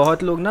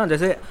बहुत लोग ना,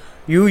 जैसे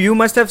यू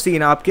मस्ट हैव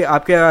सीन,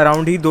 आपके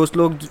अराउंड ही दोस्त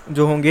लोग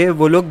जो होंगे,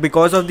 वो लोग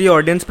because of the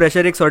audience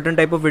pressure एक सर्टेन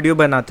टाइप ऑफ वीडियो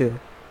बनाते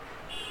हैं।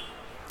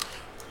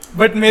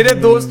 बट मेरे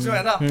दोस्त जो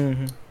है ना,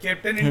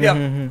 captain India,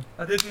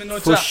 Aditya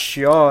Minocha, for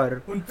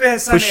sure, उन पे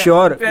ऐसा फॉर नहीं है,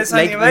 श्योर, उन पे ऐसा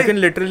लाइक नहीं है भाई। You can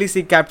literally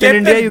see captain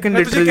India, you can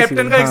literally see.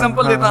 Captain का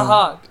एग्जांपल देता,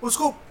 हाँ,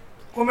 उसको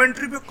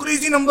कमेंट्री पे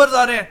क्रेजी नंबर्स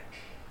आ रहे हैं,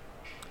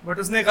 बट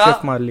उसने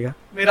कहा मार लिया,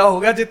 मेरा हो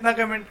गया जितना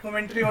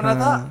कमेंट्री होना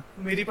था,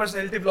 मेरी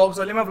पर्सनैलिटी व्लॉग्स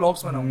वाले, मैं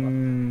व्लॉग्स बनाऊंगा।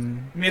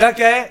 मेरा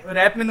क्या है,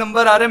 रैप में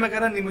नंबर आ रहे हैं, मैं कह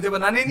रहा नहीं, मुझे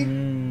बनाने नहीं,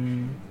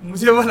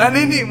 मुझे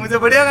बनाने नहीं, मुझे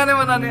बढ़िया गाने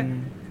बनाने।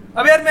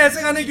 अब यार मैं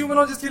ऐसे गाने क्यों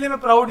बनाऊं जिसके लिए मैं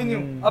प्राउड ही नहीं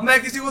हूँ। अब मैं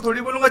किसी को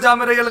थोड़ी बोलूंगा जा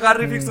मेरा ये लगा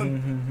रिफिक्स सुन,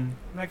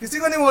 मैं किसी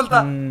को नहीं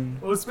बोलता।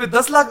 उस पे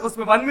 10 लाख, उस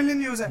पे 1 मिलियन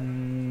व्यूज है,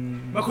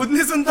 मैं खुद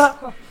नहीं सुनता।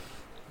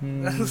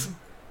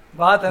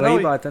 बात है ना,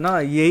 वही बात है ना,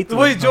 यही तो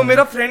वही जो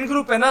मेरा फ्रेंड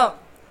ग्रुप है ना,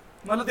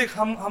 मतलब देख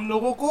हम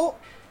लोगों को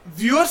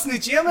व्यूअर्स नहीं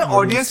चाहिए, हमें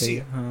ऑडियंस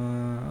चाहिए।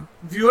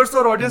 व्यूअर्स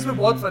और ऑडियंस में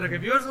बहुत फर्क है।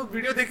 व्यूअर्स वो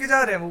वीडियो देखे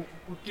जा रहे हैं, वो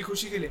उनकी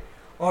खुशी के लिए।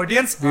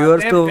 ऑडियंस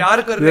व्यूअर्स तो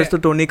प्यार कर रहे हैं। व्यूअर्स तो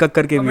टोनी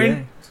कक्कर के भी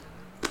हैं,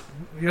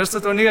 व्यूअर्स तो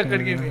टोनी कक्कर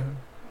के भी हैं,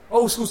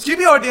 और उसकी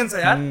भी ऑडियंस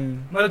है यार।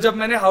 मतलब जब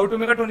मैंने how to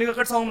make a Tony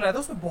Kakkar song बनाया था,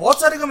 उसमें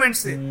बहुत सारे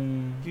कमेंट्स थे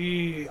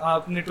कि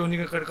आपने टोनी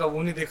कक्कड़ का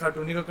वो नहीं देखा,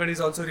 Tony Kakkar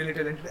is also really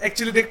talented.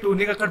 Actually देख,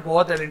 टोनी कक्कड़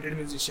बहुत टैलेंटेड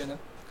म्यूजिशियन है,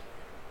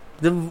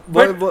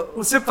 जब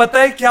उसे पता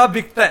है क्या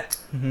बिकता है।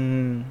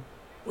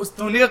 उस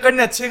टोनी कक्कड़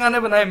ने अच्छे गाने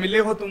बनाए, मिले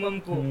हो तुम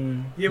हमको,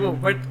 ये वो,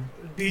 बट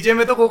डीजे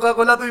में तो कोका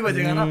कोला तो ही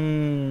बजेगा ना,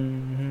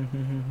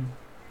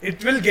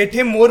 it will get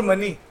him more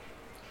money.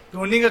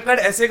 Tony Kakkar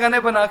ऐसे गाने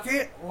बना के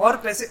और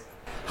पैसे,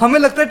 हमें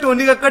लगता है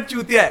टोनी कक्कड़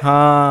चूतिया है,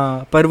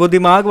 हाँ, पर वो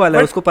दिमाग वाला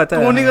है, उसको पता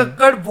है। टोनी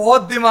कक्कड़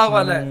बहुत दिमाग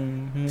वाला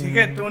है, ठीक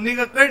है। टोनी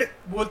कक्कड़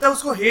बोलता है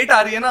उसको हेट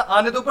आ रही है ना,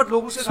 आने दो, पर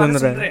लोग उसे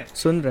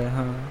सुन रहे हैं,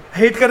 हाँ।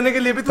 हेट करने के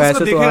लिए भी तो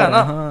उसको देखेगा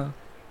ना, हाँ।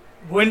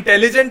 वो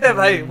इंटेलिजेंट है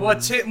भाई, वो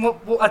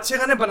अच्छे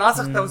गाने बना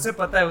सकता है, उसे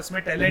पता है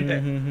उसमें टैलेंट है।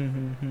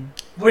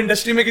 वो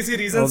इंडस्ट्री में किसी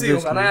रीजन से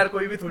होगा ना यार,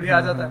 कोई भी थोड़ी आ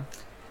जाता है,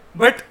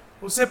 बट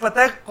उसे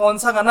पता है कौन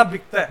सा गाना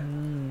बिकता है।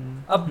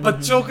 अब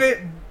बच्चों के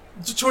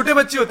जो छोटे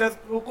बच्चे होते हैं,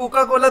 वो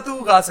कोका कोला तो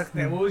गा सकते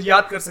हैं, वो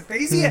याद कर सकते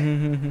हैं, इजी है।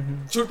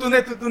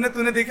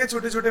 तूने देखे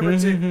छोटे छोटे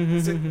बच्चे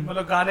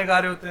मतलब गाने गा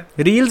रहे होते हैं,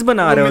 रील्स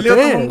बना रहे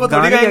होते हैं,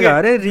 गाने गा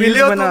रहे हैं,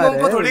 रील्स बना रहे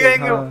हैं, थोड़ी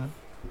गाएंगे वो,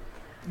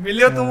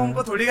 मिले हो तुम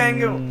हमको थोड़ी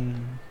गाएंगे वो,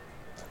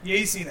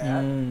 यही सीन है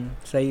यार।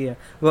 सही है।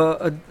 वो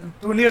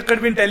टोनी कक्कड़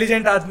भी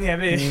इंटेलिजेंट आदमी है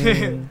बे।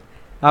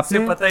 आपने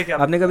पता है क्या,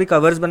 आपने कभी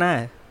कवर्स बनाया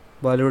है,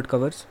 बॉलीवुड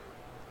कवर्स?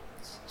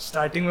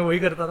 स्टार्टिंग में वही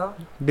करता था।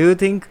 डू यू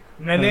थिंक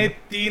मैंने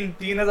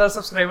 3,000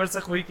 सब्सक्राइबर्स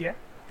तक वही किया,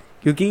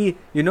 क्योंकि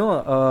you know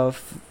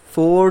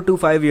 4 to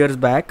 5 years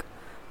back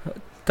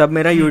तब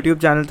मेरा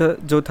YouTube चैनल था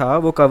जो था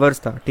वो कवर्स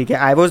था, ठीक है।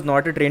 I was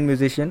not a train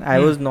musician,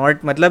 I was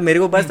not, मतलब मेरे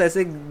को बस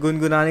ऐसे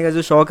गुनगुनाने का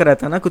जो शौक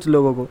रहता है ना कुछ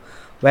लोगों को,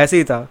 वैसे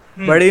ही था।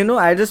 But you know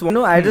I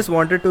just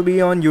wanted to be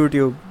on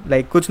YouTube,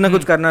 like कुछ ना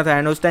कुछ करना था,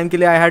 एंड उस टाइम के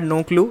लिए आई हैड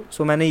नो क्लू,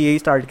 सो मैंने यही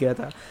स्टार्ट किया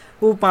था।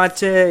 वो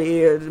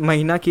 5-6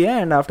 महीना किया,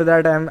 and after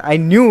that I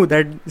knew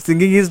that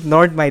singing is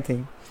not my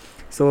thing,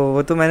 सो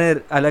वो तो मैंने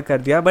अलग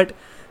कर दिया। But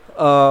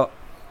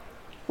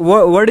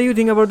what do you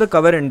think about the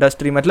cover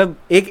industry? मतलब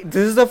एक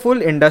this is the full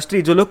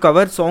industry जो लोग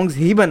cover songs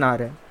ही बना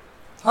रहे हैं,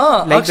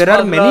 हाँ, like there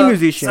are many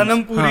musicians,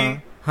 Sanam Puri,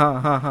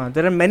 हाँ,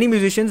 there are many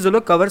musicians जो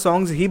लोग cover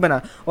songs ही बना,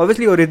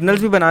 obviously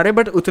originals भी बना रहे हैं,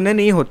 but उतने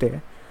नहीं होते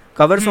हैं,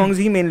 cover songs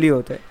ही mainly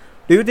होते हैं।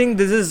 Do you think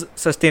this is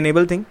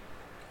sustainable thing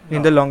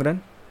in the long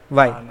run?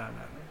 Why?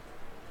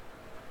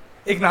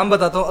 एक नाम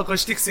बताता हूँ,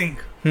 अकॉस्टिक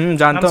सिंह।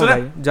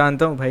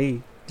 जानता हूँ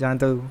भाई।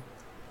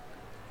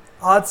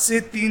 आज से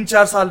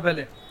 3-4 साल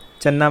पहले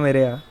चन्ना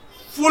मेरे यहाँ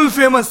फुल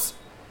फेमस,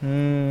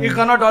 एक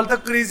गाना डालता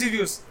क्रेजी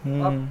व्यूज,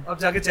 अब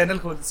जाके चैनल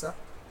खोल सा,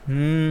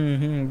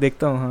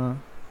 देखता हूँ,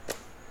 हाँ,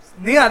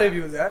 नहीं आ रहे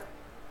व्यूज यार।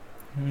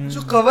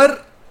 जो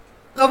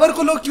कवर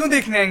को लोग क्यों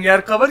देखने आएंगे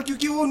यार? कवर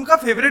क्योंकि वो उनका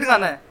फेवरेट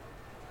गाना है,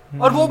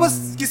 और वो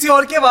बस किसी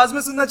और की आवाज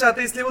में सुनना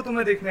चाहते हैं, इसलिए वो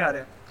तुम्हें देखने आ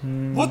रहे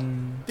हैं। वो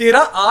तेरा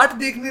आर्ट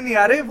देखने नहीं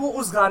आ रहे, वो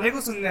उस गाने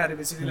को सुनने आ रहे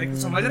बेसिकली। लाइक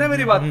समझ रहे हैं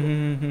मेरी बात को?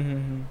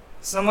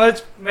 समझ,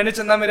 मैंने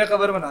चन्ना मेरा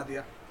कवर बना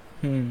दिया,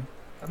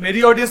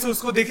 मेरी ऑडियंस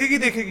उसको देखेगी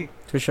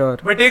तो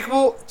श्योर, बट एक वो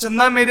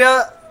चन्ना मेरा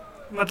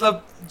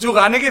मतलब जो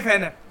गाने के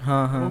फैन है,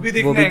 हाँ, वो भी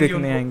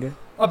देखने आएंगे।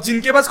 अब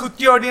जिनके पास खुद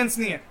की ऑडियंस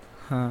नहीं है,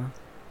 हाँ,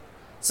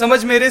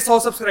 समझ मेरे 100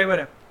 सब्सक्राइबर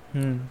है,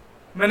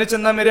 मैंने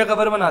चन्ना मेरा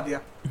कवर बना दिया,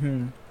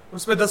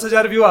 उस पे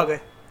 10,000 व्यू आ गए।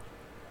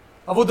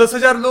 अब वो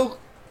 10,000 लोग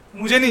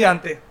मुझे नहीं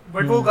जानते,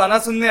 बट वो गाना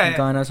सुनने आए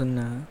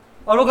हैं,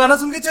 और वो गाना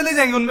सुन के चले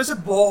जाएंगे। उनमें से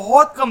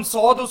बहुत कम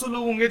 100-200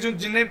 लोग होंगे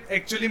जिन्हें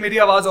एक्चुअली मेरी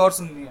आवाज और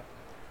सुननी है।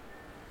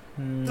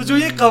 तो जो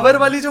ये कवर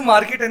वाली जो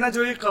मार्केट है ना,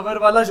 जो ये कवर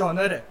वाला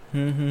जॉनर है,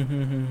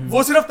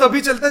 वो सिर्फ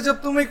तभी चलता है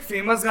जब तुम एक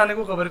फेमस गाने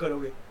को कवर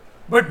करोगे।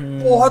 बट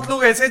बहुत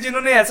लोग ऐसे हैं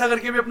जिन्होंने ऐसा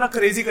करके भी अपना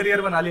क्रेजी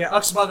करियर बना लिया।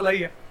 अक्ष बागलाई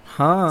है,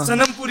 हाँ,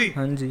 सनम पुरी,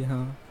 हाँ जी,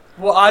 हाँ,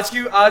 वो आज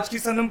की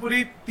सनम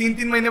पुरी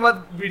 3-3 महीने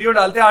बाद वीडियो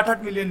डालते हैं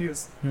 8-8 मिलियन व्यूज,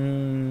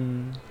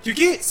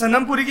 क्योंकि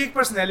सनम पुरी की एक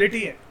पर्सनैलिटी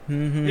है,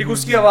 एक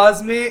उसकी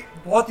आवाज में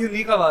बहुत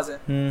यूनिक आवाज है।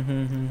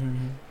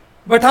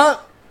 बट हाँ,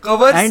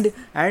 कवर्स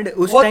एंड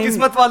उस बहुत टाइम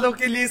किस्मत वालों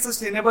के लिए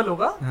सस्टेनेबल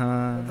होगा।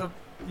 हाँ मतलब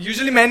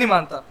यूजुअली मैं नहीं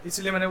मानता,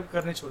 इसलिए मैंने वो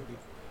करने छोड़ दी।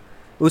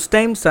 उस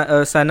टाइम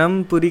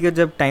सनम पुरी का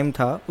जब टाइम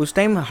था, उस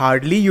टाइम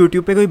हार्डली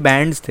यूट्यूब पे कोई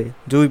बैंड्स थे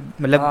जो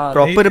मतलब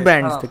प्रॉपर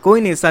बैंड्स थे,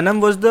 कोई नहीं। सनम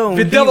वाज द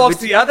विद्या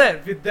वॉक्स, याद है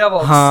विद्या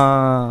वॉक्स?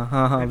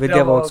 हाँ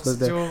विद्या वॉक्स was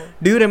there.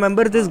 Do you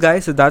remember this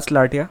guy Siddharth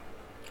लाटिया?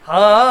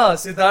 हाँ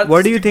Siddharth.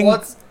 What do you think,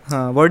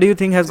 what do you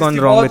think has gone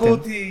wrong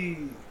with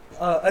him?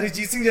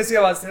 Arijit Singh जैसी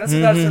आवाज थी ना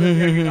सिद्धार्थ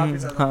की काफी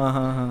ज्यादा।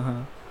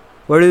 हाँ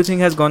what do you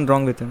think has gone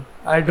wrong with him?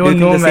 I don't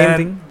know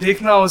man,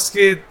 देखना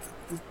उसके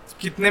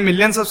कितने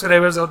मिलियन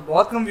सब्सक्राइबर्स और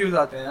बहुत कम व्यूज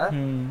आते हैं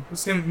यार।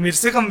 उसके मेरे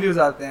से कम व्यूज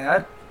आते हैं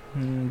यार।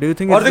 डू यू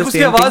थिंक और देख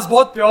उसकी आवाज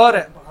बहुत प्योर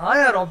है। हाँ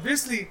यार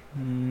ऑब्वियसली,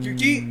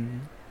 क्योंकि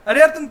अरे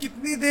यार तुम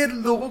कितनी देर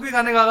लोगों के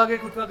गाने गा गा के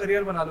खुद का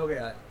करियर बना लोगे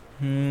यार,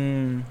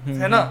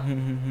 है ना?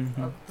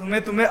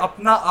 तुम्हें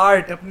अपना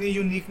आर्ट, अपनी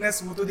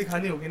यूनिकनेस वो तो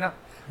दिखानी होगी ना।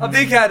 अब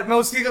देख यार, मैं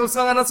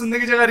उसका गाना सुनने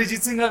की जगह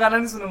अरिजीत सिंह का गाना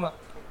नहीं सुनूंगा।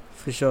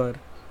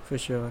 For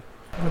sure.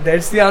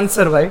 That's the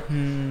answer भाई।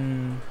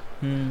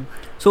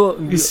 So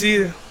इसी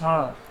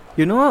हाँ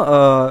you know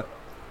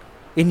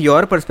in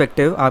your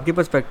perspective, आपके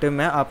पर्सपेक्टिव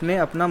में आपने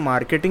अपना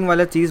मार्केटिंग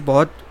वाला चीज़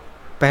बहुत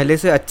पहले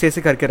से अच्छे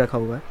से करके रखा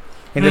हुआ है,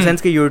 इन द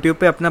सेंस कि यूट्यूब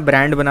पे अपना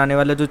ब्रांड बनाने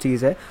वाला जो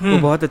चीज़ है वो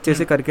बहुत अच्छे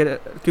से करके,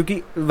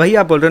 क्योंकि वही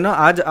आप बोल रहे हो ना,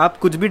 आज आप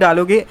कुछ भी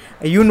डालोगे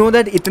यू नो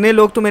दैट इतने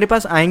लोग तो मेरे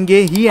पास आएंगे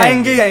ही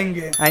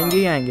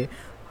आएंगे।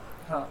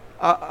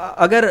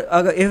 अगर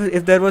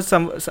if there was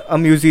a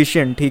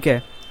musician, ठीक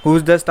है,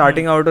 who's just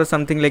starting out or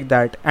something like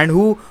that, and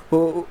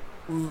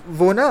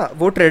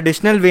वो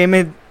ट्रेडिशनल वे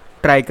में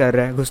ट्राई कर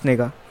रहा है घुसने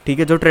का, ठीक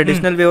है, जो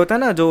ट्रेडिशनल वे होता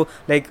है ना, जो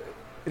लाइक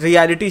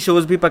रियलिटी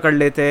शोज भी पकड़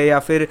लेते हैं या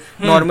फिर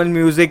नॉर्मल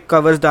म्यूजिक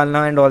कवर्स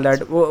डालना and all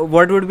that,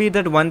 what would be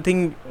that one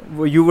thing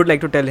you would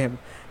like to tell him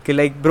कि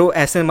लाइक ब्रो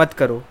ऐसे मत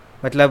करो,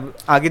 मतलब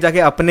आगे जाके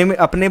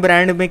अपने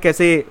ब्रांड में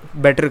कैसे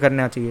बेटर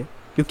करना चाहिए?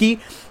 क्योंकि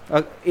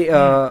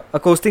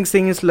अकोस्टिक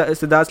सिंह,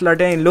 सिद्धार्थ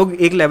लाटिया, इन लोग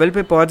एक लेवल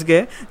पे पहुंच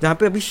गए जहाँ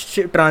पे अभी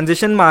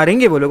ट्रांजिशन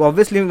मारेंगे वो लोग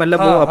ऑब्वियसली,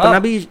 मतलब वो अपना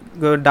भी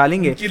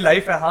डालेंगे, उनकी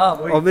लाइफ है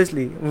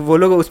ऑब्वियसली, वो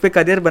लोग उस पे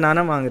करियर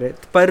बनाना मांग रहे,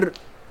 पर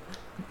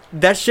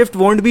that shift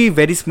won't be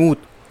very smooth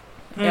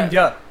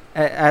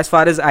as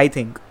far as I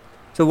think.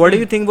 So what do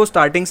you think, वो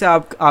स्टार्टिंग से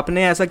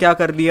आपने ऐसा क्या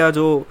कर लिया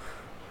जो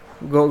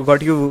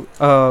गॉट यू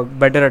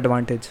बेटर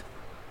एडवांटेज?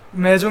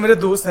 मैं जो मेरे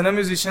दोस्त है ना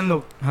म्यूजिशियन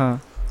लोग,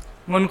 हाँ,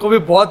 मैं उनको भी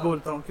बहुत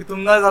बोलता हूँ कि तुम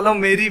ना सालों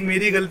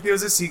मेरी गलतियों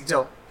से सीख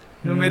जाओ।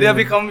 जो मेरे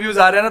अभी कम व्यूज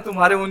आ रहे हैं ना,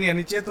 तुम्हारे वो नहीं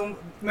आनी चाहिए। तुम,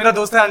 मेरा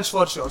दोस्त है अंश,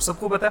 फॉर श्योर,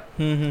 सबको पता है,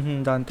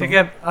 ठीक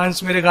है,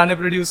 अंश मेरे गाने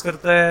प्रोड्यूस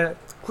करता है,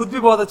 खुद भी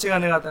बहुत अच्छे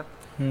गाने गाता है।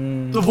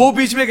 तो वो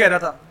बीच में कह रहा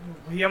था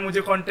भैया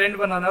मुझे कंटेंट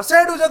बनाना,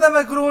 सैड हो जाता है,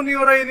 मैं ग्रो नहीं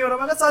हो रहा, ये नहीं हो रहा।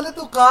 मैं कहा साले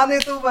तू गाने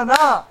तो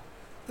बना,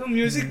 तू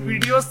म्यूजिक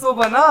वीडियोस तो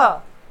बना,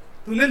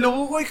 तूने लोगों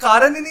को कोई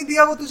कारण ही नहीं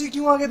दिया वो तुझे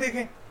क्यों आगे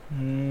देखे।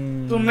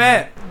 तो मैं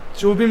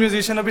जो भी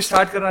म्यूजिशियन अभी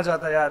स्टार्ट करना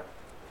चाहता है यार,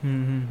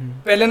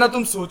 पहले ना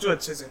तुम सोचो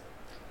अच्छे से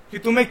कि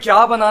तुम्हें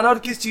क्या बनाना और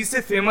किस चीज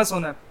से फेमस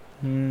होना है।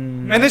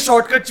 मैंने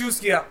शॉर्टकट चूज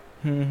किया,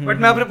 बट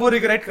मैं अपने पूरा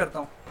रिग्रेट करता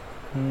हूँ,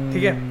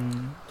 ठीक है,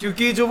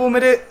 क्योंकि जो वो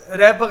मेरे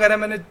रैप वगैरह,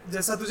 मैंने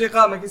जैसा तुझे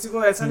कहा, मैं किसी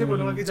को ऐसा नहीं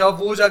बोलूंगा कि जाओ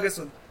वो जाके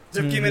सुन,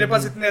 जबकि मेरे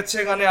पास इतने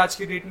अच्छे गाने आज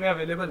की डेट में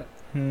अवेलेबल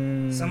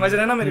है। समझ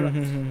रहे ना मेरी बात?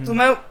 तो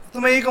मैं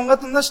तुम्हें यही कहूंगा,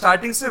 तुम ना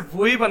स्टार्टिंग से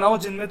वही बनाओ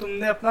जिनमें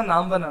तुमने अपना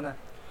नाम बनाना है।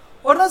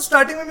 और ना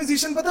स्टार्टिंग में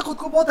म्यूजिशियन पता खुद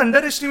को बहुत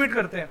अंडर एस्टिमेट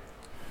करते हैं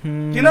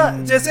कि ना,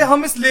 जैसे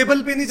हम इस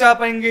लेवल पे नहीं जा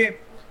पाएंगे,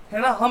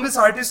 है ना, हम इस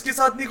आर्टिस्ट के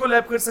साथ नहीं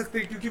कोलैब कर सकते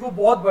क्योंकि वो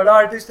बहुत बड़ा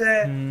आर्टिस्ट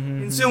है,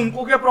 इनसे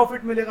उनको क्या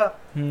प्रॉफिट मिलेगा।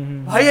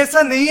 भाई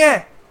ऐसा नहीं है।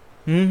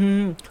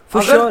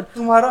 अगर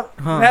तुम्हारा,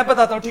 मैं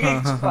बताता हूँ, ठीक है,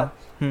 एक बात,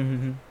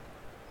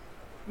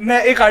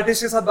 मैं एक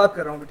आर्टिस्ट के साथ बात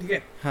कर रहा हूँ, ठीक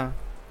है,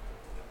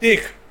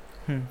 देख,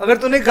 अगर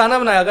तूने गाना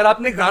बनाया, अगर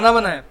आपने गाना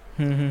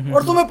बनाया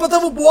और तुम्हें पता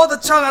वो बहुत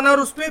अच्छा गाना है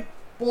और उसपे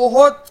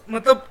बहुत,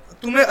 मतलब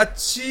तुम्हें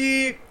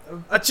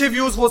अच्छे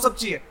व्यूज वो सब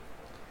चाहिए,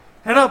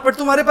 है ना, पर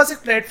तुम्हारे पास एक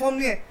प्लेटफॉर्म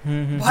नहीं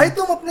है, भाई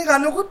तुम अपने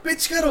गानों को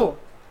पिच करो,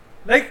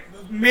 like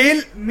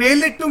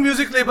mail it to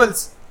music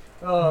labels.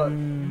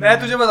 मैं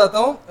तुझे बताता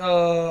हूँ,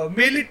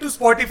 mail it to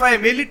Spotify,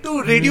 mail it to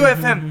radio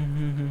FM.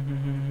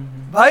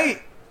 भाई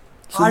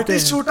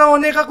आर्टिस्ट छोटा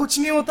होने का कुछ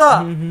नहीं होता,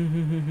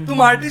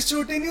 तुम आर्टिस्ट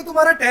छोटे नहीं हो,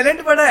 तुम्हारा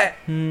टैलेंट बड़ा है,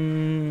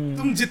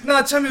 तुम जितना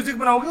अच्छा म्यूजिक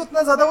बनाओगे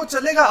उतना ज्यादा वो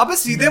चलेगा। अबे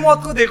सीधे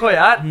मौत को देखो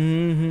यार,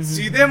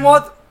 सीधे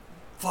मौत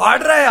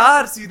फाड़ रहा है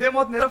यार, सीधे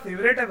मौत मेरा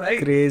फेवरेट है भाई,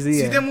 क्रेजी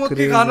सीधे मौत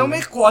के गानों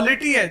में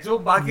क्वालिटी है जो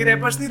बाकी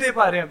रैपर्स नहीं दे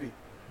पा रहे हैं अभी,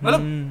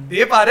 मतलब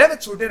दे पा रहे हैं, मैं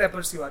छोटे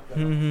रैपर्स की बात कर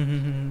रहा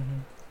हूँ।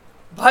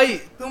 भाई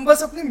तुम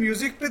बस अपने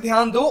म्यूजिक पे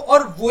ध्यान दो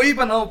और वो ही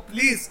बनाओ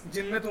प्लीज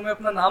जिनमें तुम्हें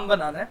अपना नाम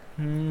बनाना है,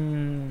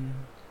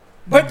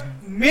 बट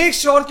मेक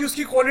श्योर कि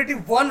उसकी क्वालिटी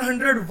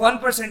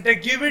 101% है।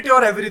 Give it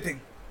your everything,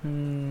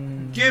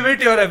 give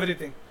it your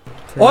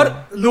everything, और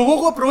लोगों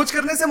को अप्रोच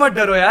करने से मत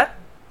डरो यार।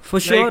 For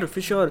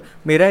sure.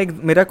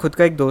 मेरा खुद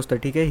का एक दोस्त है,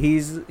 ठीक है, he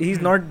is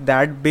not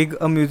that big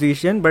a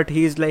musician, but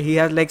he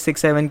has like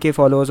 6-7K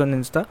followers on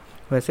Insta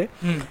वैसे,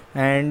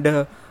 and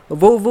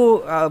वो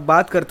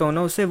बात करता हूँ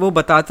ना उससे, वो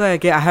बताता है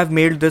कि I have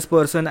made this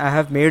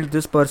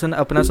person,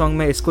 अपना सॉन्ग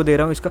मैं इसको दे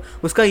रहा हूँ,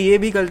 उसका ये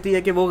भी गलती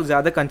है कि वो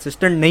ज़्यादा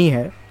कंसिस्टेंट नहीं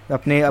है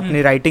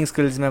अपने राइटिंग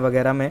स्किल्स में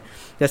वगैरह में,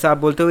 जैसा आप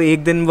बोलते हो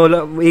एक दिन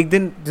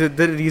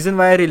the reason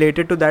why I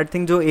related to that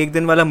thing, जो एक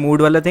दिन वाला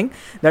मूड वाला thing,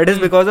 that is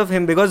because of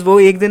him, because वो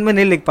एक दिन में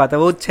नहीं लिख पाता,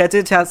 वो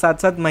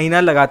 6-7 महीना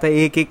लगाता है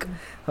एक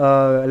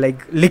लाइक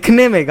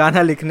लिखने में,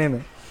 गाना लिखने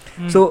में.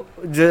 So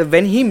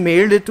when he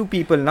mailed it to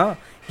people ना,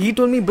 ही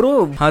टोल्ड मी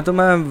ब्रो. हाँ, तो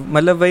मैं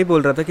मतलब वही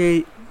बोल रहा था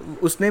कि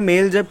उसने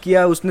मेल जब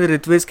किया, उसने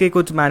ऋत्विज के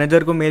कुछ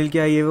मैनेजर को मेल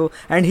किया ये वो,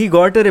 and he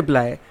got a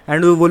reply,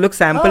 and वो लोग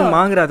सैम्पल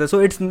मांग रहा था.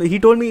 So it's, he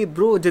told me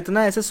bro,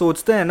 जितना ऐसे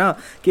सोचते हैं ना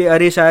कि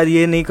अरे शायद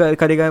ये नहीं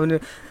करेगा,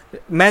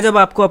 मैं जब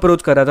आपको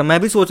अप्रोच कर रहा था मैं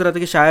भी सोच रहा था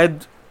कि शायद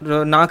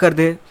ना कर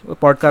दे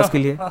पॉडकास्ट के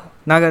लिए,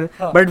 ना कर,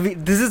 but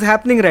this is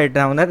happening right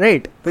now ना,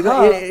 right,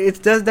 because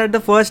it's just that the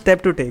first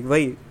step to take.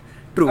 वही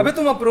ट्रू. अबे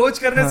तुम अप्रोच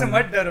करने से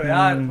मत डरो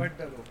यार, मत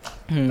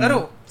डरो, करो.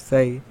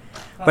 सही.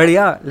 But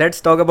yeah,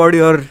 let's talk about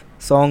your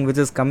song which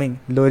is coming,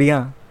 Loriyaan.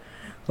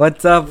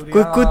 What's up?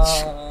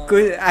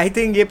 कुछ आई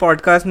थिंक ये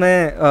पॉडकास्ट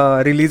में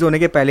रिलीज होने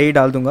के पहले ही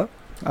डाल दूंगा.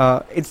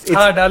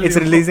 It's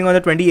releasing on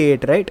the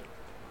 28th, right?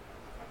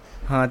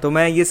 हाँ, तो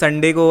मैं ये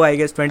संडे को आई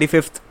गेस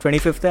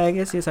 25th है आई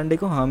गेस ये संडे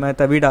को. हाँ, मैं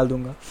तभी डाल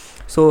दूंगा.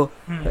 सो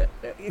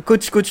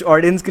कुछ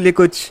ऑडियंस के लिए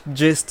कुछ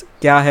जिस्ट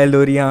क्या है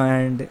लोरियां,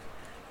 एंड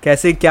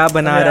कैसे क्या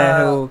बना रहा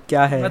है वो,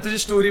 क्या है. मैं तुझे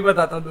स्टोरी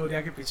बताता हूँ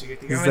लोरियां के पीछे की,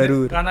 ठीक है?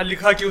 जरूर. गाना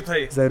लिखा क्यों था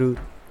ये? जरूर.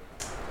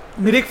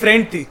 मेरी एक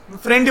फ्रेंड थी,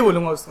 फ्रेंड ही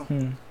बोलूंगा उसको,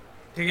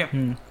 ठीक है?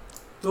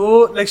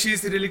 तो like she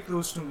is really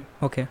close to me.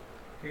 Okay.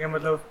 ठीक है,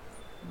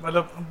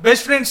 मतलब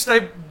बेस्ट फ्रेंड्स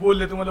टाइप बोल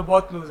ले, तो मतलब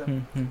बहुत क्लोज है.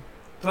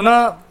 तो ना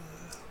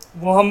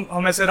वो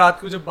हम ऐसे रात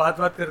को जब बात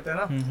करते हैं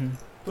ना,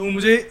 तो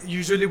मुझे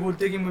यूजुअली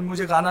बोलते हैं कि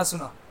मुझे गाना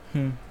सुना,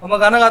 और मैं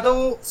गाना गाता हूँ,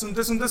 वो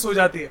सुनते सुनते सो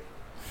जाती है.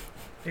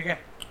 ठीक है,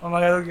 और मैं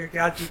कहता हूँ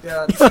क्या चीज़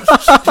है.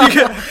 ठीक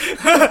है,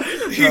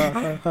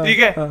 ठीक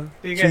है,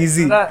 ठीक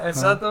है ना,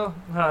 ऐसा. तो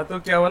हाँ, तो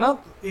क्या हुआ ना,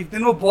 एक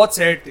दिन वो बहुत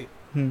सैड थी.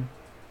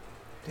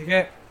 ठीक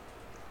है,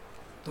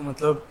 तो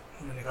मतलब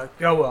मैंने कहा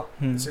क्या हुआ,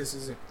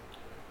 ऐसे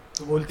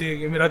तो बोलती है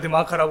कि मेरा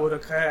दिमाग खराब हो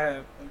रखा है,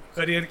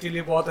 करियर के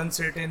लिए बहुत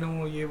अनसर्टेन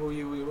हूँ, ये वो.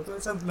 तो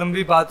ऐसा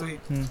लंबी बात हुई.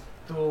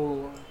 तो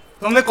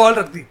हमने कॉल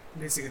रख दी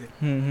बेसिकली.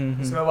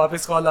 उसके बाद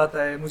वापस कॉल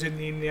आता है, मुझे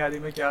नींद नहीं आ रही,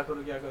 मैं क्या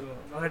करूँ.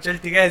 मैं चल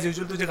ठीक है, एज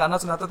यूजुअल तुझे गाना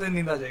सुनाता तो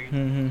नींद आ जाएगी.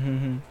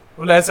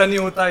 बोला ऐसा नहीं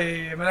होता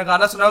ये. मैंने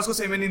गाना सुना, उसको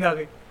सही में नींद आ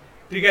गई.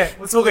 ठीक है,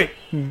 वो सो गई.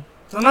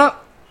 तो ना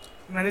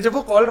मैंने जब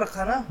वो कॉल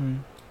रखा ना,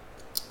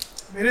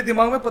 मेरे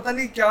दिमाग में पता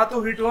नहीं क्या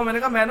तो हिट हुआ. मैंने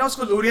कहा मैं ना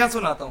उसको लोरियां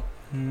सुनाता हूँ.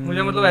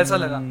 मुझे मतलब ऐसा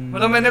लगा,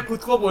 मतलब मैंने खुद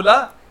को बोला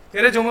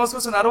कह रहे जो मैं उसको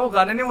सुना रहा हूँ वो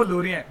गाने नहीं, वो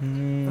लोरियां हैं.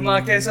 तो मैं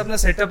आके ऐसे अपने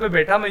सेटअप पे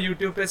बैठा, मैं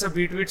यूट्यूब पे ऐसा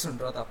बीट सुन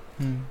रहा था.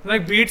 तो मैं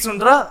एक बीट सुन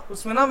रहा,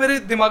 उसमें ना मेरे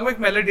दिमाग में एक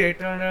मेलोडी है.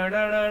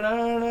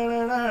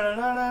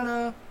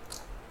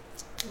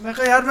 मैं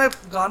कहा यार मैं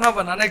गाना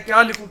बनाना है,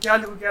 क्या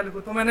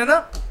लिखूं. तो मैंने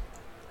ना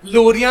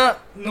लोरियां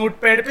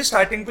नोटपैड पे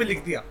स्टार्टिंग पे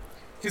लिख दिया,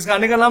 इस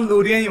गाने का नाम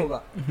लोरियां ही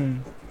होगा.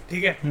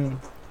 ठीक है,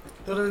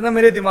 तो ना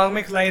मेरे दिमाग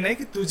में एक लाइन है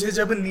कि तुझे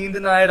जब नींद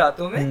ना आए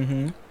रातों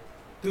में,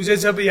 तुझे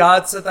जब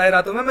याद सताए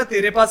रातों में, मैं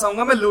तेरे पास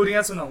आऊंगा, मैं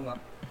लोरियां सुनाऊंगा.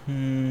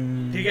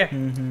 ठीक है,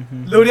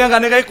 लोरियां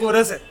गाने का एक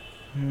कोरस है.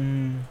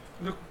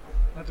 रुक,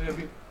 मैं तुझे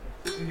अभी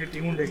ये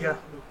ट्यून दे क्या.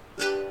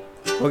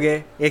 ओके,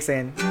 एक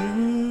सेकंड.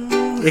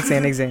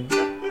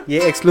 ये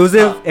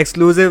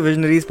एक्सक्लूसिव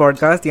विजनरीज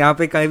पॉडकास्ट, यहाँ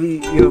पे कहीं भी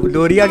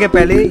लोरिया के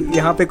पहले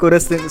यहाँ पे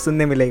कोरस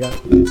सुनने मिलेगा.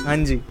 हाँ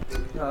जी.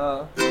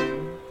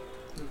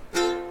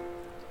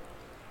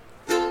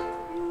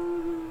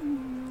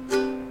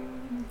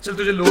 चल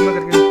तुझे लो में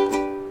करके.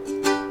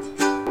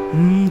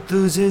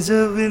 तुझे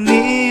जब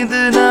नींद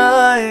ना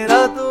आए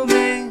रातों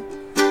में,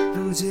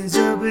 तुझे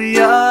जब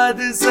याद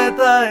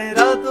सताए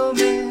रातों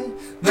में,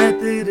 मैं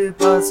तेरे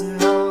पास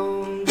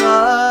आऊंगा,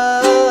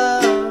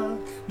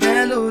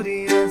 मैं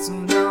लोरियां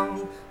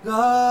सुनाऊंगा.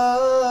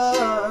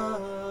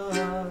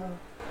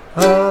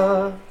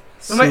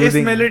 तो मैं इस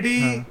मेलोडी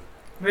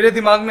मेरे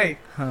दिमाग में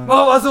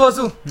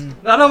वासु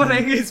गाना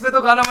बनाएंगे, इस पे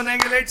तो गाना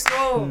बनाएंगे, लेट्स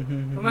गो.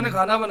 तो मैंने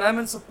गाना बनाया,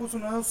 मैंने सबको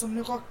सुनाया,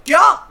 सबने कहा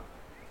क्या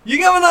ये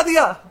क्या बना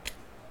दिया.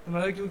 तो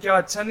मैंने क्यों, क्या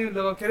अच्छा नहीं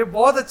लगा. कह रहे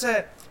बहुत अच्छा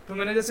है. तो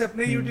मैंने जैसे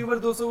अपने यूट्यूबर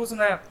दोस्तों को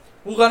सुनाया,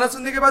 वो गाना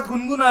सुनने के बाद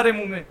गुनगुन आ रहे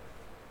मुंह में,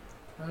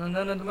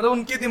 मतलब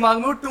उनके दिमाग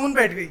में वो ट्यून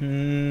बैठ गई.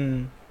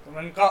 तो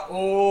मैंने कहा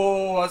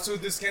ओ Vasu,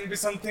 this can be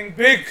something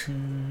big.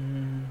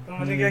 तो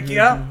मैंने क्या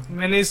किया,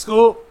 मैंने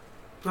इसको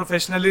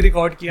प्रोफेशनली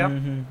रिकॉर्ड किया.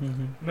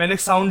 मैंने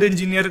साउंड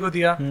इंजीनियर को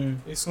दिया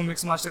इसको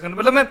मिक्स मास्टर करने.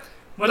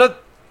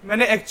 मतलब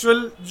मैंने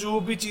एक्चुअल जो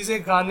भी चीजें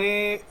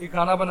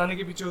गाना बनाने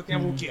के पीछे होती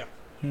हैं वो किया.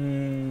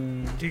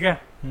 ठीक है.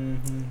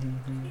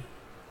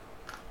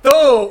 तो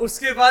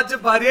उसके बाद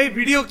जब बारी आई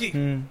वीडियो की,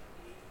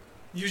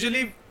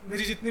 यूजुअली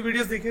मेरी जितनी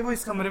वीडियोस देखे वो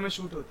इस कमरे में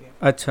शूट होती हैं.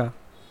 अच्छा.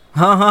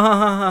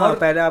 हाँ.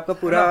 पहले आपका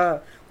पूरा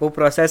वो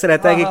प्रोसेस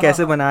रहता है कि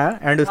कैसे बनाया,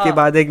 एंड उसके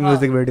बाद एक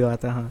म्यूजिक वीडियो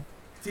आता है. हाँ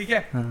ठीक है.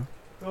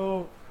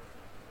 तो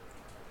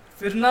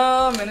फिर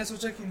ना मैंने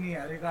सोचा कि नहीं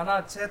यार ये गाना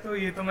अच्छा है, तो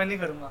ये तो मैं नहीं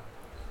करूँगा.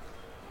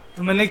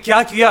 तो मैंने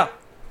क्या किया,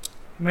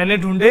 मैंने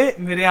ढूंढे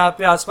मेरे यहाँ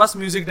पे आसपास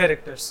music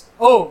directors,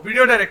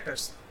 video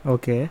directors.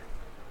 Okay.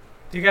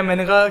 ठीक है,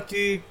 मैंने कहा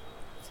कि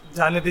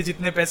जाने दे,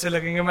 जितने पैसे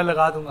लगेंगे मैं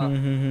लगा दूंगा.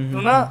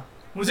 तो ना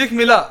मुझे एक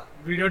मिला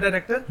वीडियो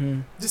डायरेक्टर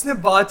जिसने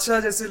बादशाह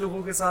जैसे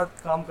लोगों के साथ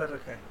काम कर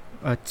रखा है।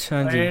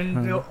 अच्छा जी।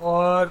 एंड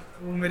और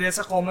वो मेरे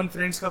ऐसा कॉमन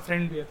फ्रेंड्स का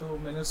फ्रेंड भी है, तो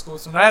मैंने उसको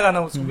सुनाया गाना,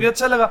 उसको भी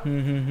अच्छा लगा।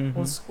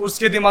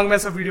 उसके दिमाग में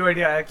ऐसा वीडियो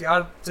आइडिया आया कि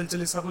यार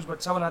चल इसका कुछ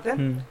बच्चा बनाते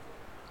हैं।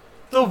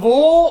 तो वो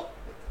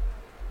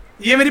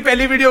ये मेरी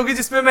पहली वीडियो होगी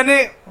जिसमें मैंने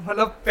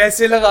मतलब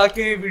पैसे लगा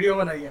के वीडियो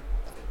बनाई है।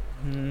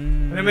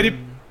 मेरी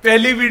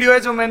पहली वीडियो है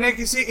जो मैंने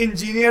किसी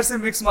इंजीनियर से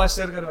मिक्स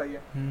मास्टर करवाई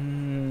है।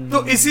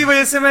 तो इसी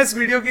वजह से मैं इस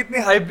वीडियो की इतनी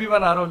हाइप भी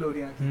बना रहा हूँ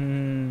लोरियां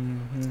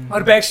की।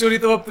 और बैक स्टोरी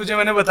तो अब तुझे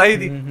मैंने बताई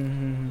दी।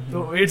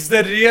 तो it's the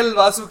real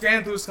Vasu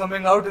Kainth who is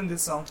coming out in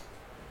this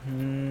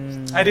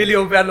song. I really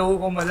hope यार लोगों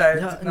को मजा आए।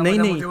 नहीं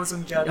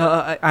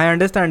I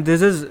understand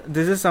this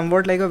is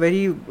somewhat like a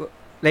very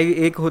like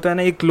एक होता है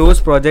ना एक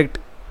close project,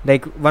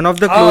 like one of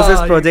the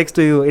closest projects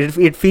to you.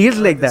 It feels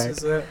like that.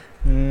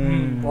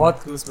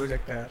 बहुत close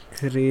project है यार।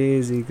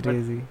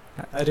 Crazy.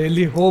 I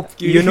really hope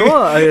कि you know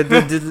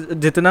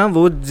जितना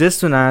वो जिस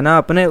सुनाया ना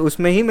अपने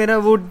उसमें ही मेरा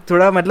वो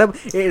थोड़ा मतलब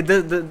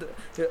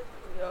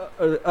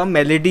a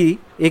melody,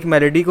 एक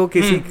melody को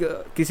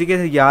किसी के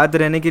याद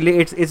रहने के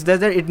लिए it's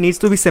that it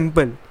needs to be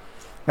simple.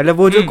 मतलब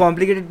वो जो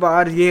कॉम्प्लिकेटेड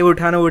बार ये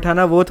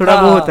उठाना वो थोड़ा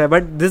वो होता है,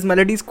 but this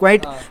melody is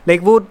quite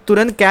like वो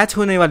तुरंत कैच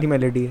होने वाली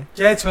मेलोडी है,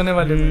 कैच होने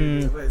वाली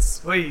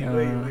बस वही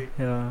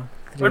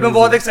बट मैं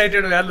बहुत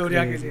एक्साइटेड हूँ यार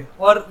लोरियां के लिए।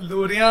 और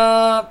लोरियां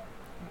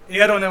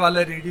एयर होने वाला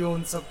है रेडियो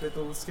उन सब पे,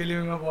 तो उसके लिए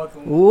मैं बहुत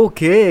हूँ।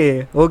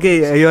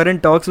 Okay you are in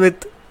talks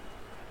with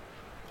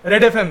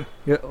red FM.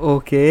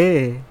 Okay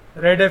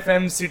red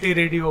FM city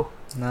radio.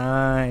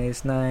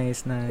 Nice.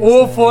 Oh,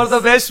 for the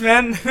best,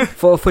 man.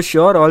 for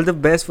sure, all the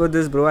best for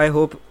this, bro. I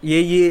hope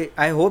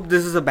I hope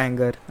this is a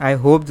banger.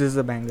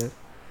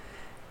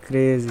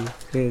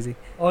 Crazy.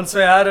 Also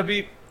यार अभी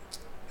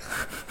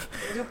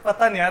मुझे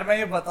पता नहीं यार मैं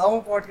ये बताऊं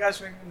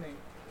podcast में नहीं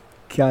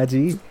क्या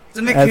जी?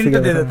 तो मैं हिंट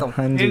दे देता हूँ।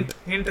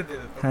 हिंट दे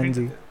देता हूँ। हाँ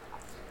जी।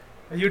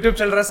 YouTube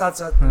चल रहा है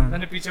साथ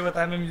मैंने पीछे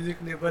बताया मैं म्यूजिक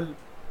लेबल।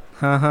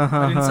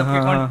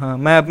 हाँ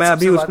मैं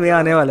अभी उसमें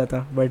आने वाला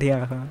था,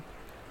 बढ़िया। हाँ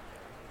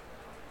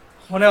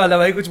होने वाला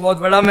भाई कुछ बहुत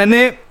बड़ा।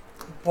 मैंने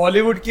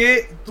बॉलीवुड के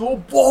 2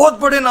 बहुत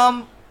बड़े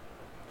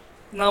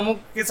नामों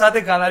के साथ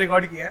एक गाना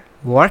रिकॉर्ड किया है।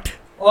 What?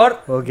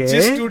 और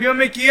जिस स्टूडियो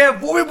में किया है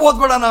वो भी बहुत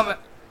बड़ा नाम है।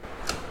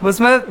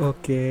 बस मैं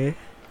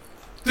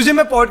तुझे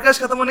मैं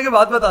पॉडकास्ट खत्म होने के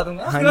बाद बता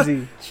दूंगा। हाँ जी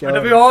बट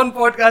अभी ऑन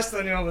पॉडकास्ट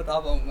तो नहीं मैं बता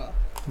पाऊंगा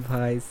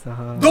भाई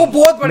साहब। 2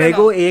 बहुत बड़े मेरे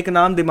को एक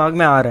नाम दिमाग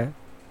में आ रहा है,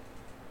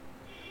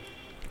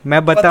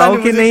 मैं बताऊं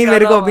कि नहीं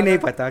मेरे को अभी नहीं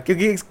पता,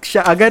 क्योंकि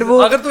अगर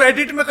तू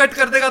एडिट में कट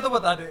कर देगा तो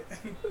बता दे।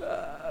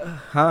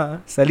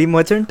 हाँ सलीम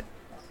मर्चेंट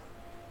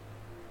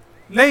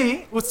नहीं,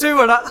 उससे भी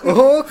बड़ा।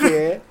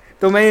 ओके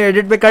तो मैं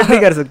एडिट पे कट नहीं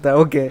कर सकता।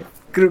 Okay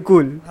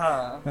cool.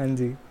 हाँ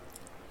जी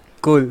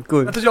कूल।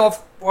 मैं तुझे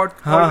ऑफ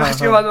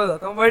पॉडकास्ट के बाद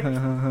बताता हूँ।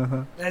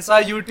 बट ऐसा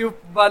यूट्यूब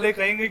वाले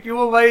कहेंगे कि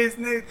वो भाई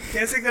इसने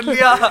कैसे कर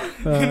लिया,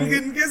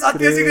 इनके साथ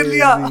कैसे कर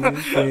लिया।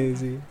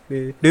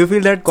 Do you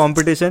feel that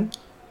competition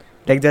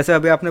like जैसे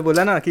अभी आपने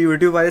बोला ना कि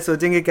यूट्यूब वाले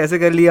सोचेंगे कैसे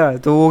कर लिया,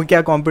 तो वो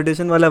क्या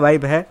कंपटीशन वाला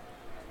वाइब है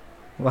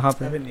वहाँ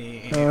पे?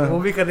 नहीं वो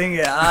भी करेंगे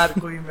यार।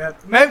 कोई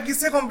मैं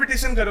किससे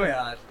कंपटीशन करूं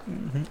यार,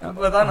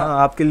 बता ना।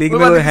 आपके लीग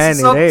में है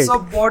नहीं, राइट?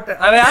 सब बॉट है।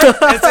 अरे यार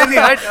ऐसे नहीं,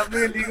 हट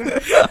अपने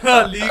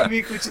लीग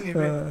भी कुछ नहीं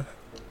है,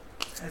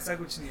 ऐसा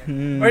कुछ नहीं है।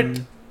 बट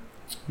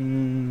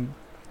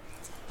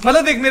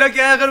मतलब देख मेरा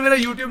क्या है, अगर मेरा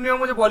YouTube नहीं हो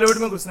मुझे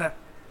बॉलीवुड में घुसना है।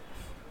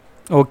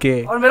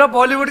 ओके और मेरा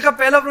बॉलीवुड का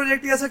पहला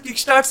प्रोजेक्ट ऐसा किक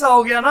स्टार्ट सा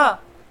हो गया ना।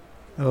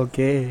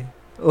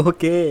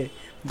 ओके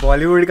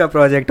बॉलीवुड का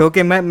प्रोजेक्ट।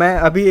 ओके मैं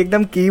अभी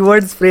एकदम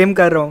कीवर्ड्स फ्रेम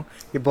कर रहा हूँ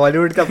कि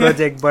बॉलीवुड का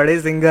प्रोजेक्ट, बड़े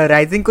सिंगर।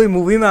 आई थिंक कोई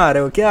मूवी में आ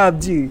रहे हो क्या आप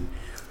जी?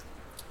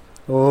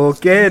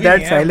 Okay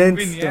that silence.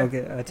 ओके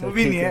अच्छा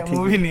मूवी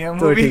नहीं है।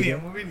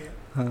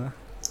 हाँ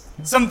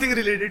something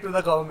related to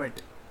the government.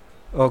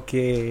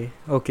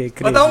 Okay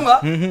बताऊंगा।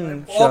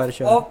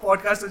 श्योर ऑफ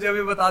पॉडकास्ट तुझे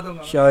अभी बता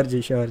दूंगा। Sure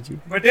ji.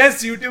 But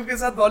yes YouTube के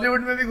साथ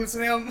बॉलीवुड में भी घुस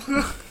रहे हैं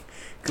हम।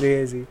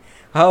 क्रेजी।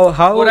 How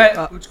हो रहा है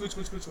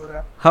कुछ हो रहा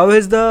है। How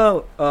is the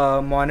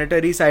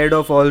monetary side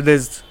of all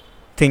this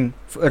thing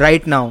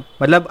right now?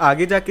 मतलब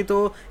आगे जाके तो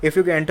if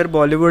you enter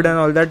Bollywood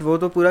and all that वो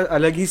तो पूरा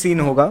अलग ही सीन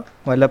होगा,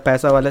 मतलब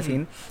पैसा वाला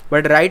scene.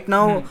 But right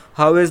now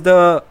how is the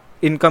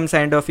income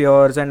side of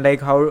yours and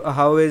like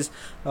how is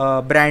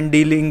brand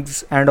dealings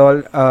and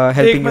all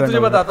helping you? मैं तुझे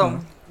बताता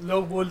हूँ,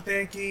 लोग बोलते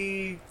हैं कि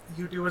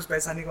यूट्यूबर्स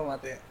पैसा नहीं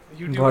कमाते हैं।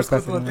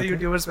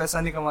 यूट्यूबर्स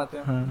पैसा नहीं कमाते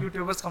हैं।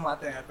 यूट्यूबर्स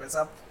कमाते हैं यार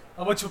पैसा,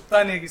 अब वो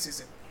छुपता नहीं है किसी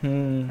से,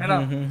 है ना।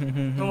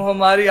 तुम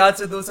हमारी आज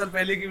से 2 साल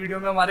पहले की वीडियो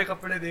में हमारे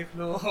कपड़े देख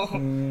लो,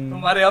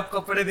 तुम्हारे अब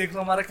कपड़े देख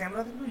लो, हमारा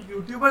कैमरा देख लो।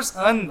 यूट्यूबर्स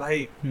अर्न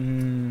भाई।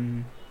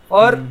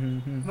 और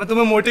मैं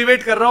तुम्हें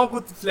मोटिवेट कर रहा हूँ,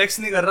 कुछ फ्लेक्स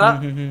नहीं कर रहा।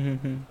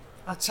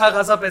 अच्छा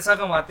खासा पैसा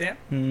कमाते हैं,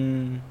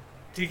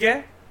 ठीक है।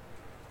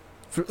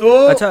 तो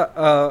अच्छा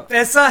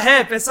पैसा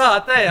है, पैसा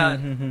आता है यार।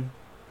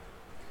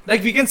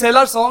 Like we can sell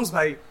our songs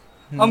भाई।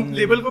 हम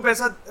लेबल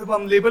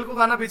को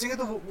गाना बेचेंगे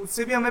तो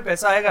उससे भी हमें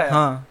पैसा आएगा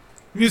यार।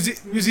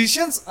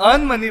 म्यूजिशियंस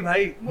अर्न मनी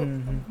भाई।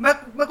 मैं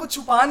कुछ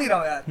छुपा नहीं रहा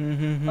हूँ यार।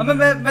 अब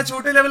मैं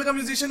छोटे लेवल का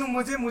म्यूजिशियन हूँ,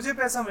 मुझे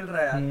पैसा मिल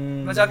रहा है यार।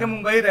 मैं जाके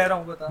मुंबई रह रहा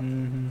हूँ, बता।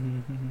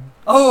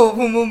 ओह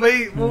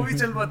मुंबई वो भी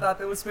चल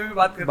बताते, उस पे भी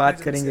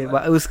बात करेंगे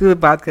उसकी भी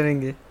बात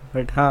करेंगे।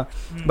 बट हाँ,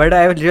 but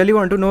I really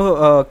want to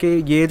know कि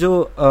ये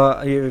जो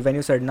व्हेन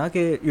यू सेड ना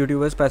कि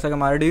यूट्यूबर्स पैसा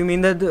कमा रहे, do you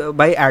mean that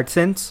bye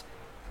AdSense?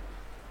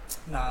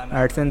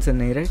 ना एडसेंस से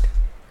नहीं, राइट?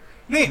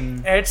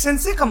 नहीं,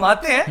 एडसेंस से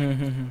कमाते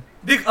हैं।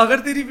 देख, अगर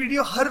तेरी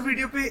वीडियो हर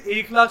वीडियो पे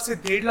 1 लाख से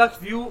 1.5 लाख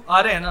व्यू आ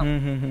रहे हैं ना,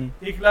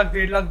 1 लाख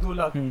 1.5 लाख 2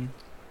 लाख,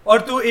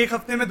 और तू एक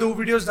हफ्ते में 2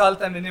 वीडियोस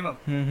डालता है मिनिमम,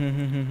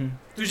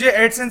 तुझे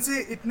एडसेंस से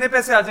इतने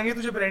पैसे आ जाएंगे,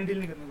 तुझे ब्रांड डील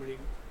नहीं करनी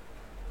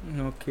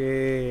पड़ेगी।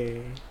 ओके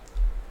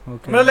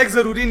मतलब लाइक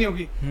जरूरी नहीं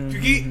होगी,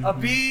 क्योंकि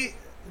अभी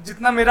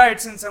जितना मेरा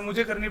एडसेंस है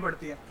मुझे करनी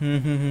पड़ती है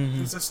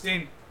टू सस्टेन,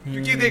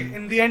 क्योंकि देख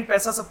इन द एंड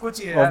पैसा सबको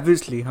चाहिए यार,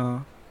 ऑब्वियसली।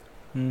 हाँ,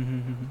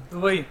 तो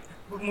वही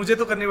मुझे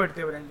तो करनी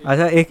पड़ती है ब्रांड डील।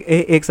 अच्छा,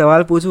 एक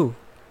सवाल पूछूं,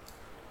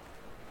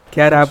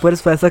 क्या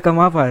रैपर्स पैसा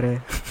कमा पा रहे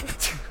हैं?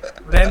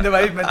 रहने दे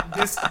भाई,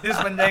 डिस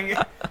बन जाएंगे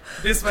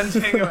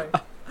भाई।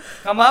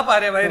 कमा पा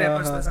रहे हैं भाई,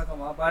 रैपर्स पैसा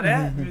कमा पा रहे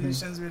हैं,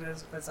 म्यूजिशियंस भी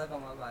पैसा कमा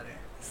पा रहे हैं।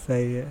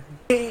 सही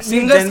है।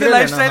 सिंगर्स के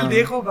लाइफस्टाइल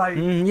देखो भाई,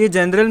 ये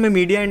जनरल में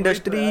मीडिया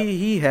इंडस्ट्री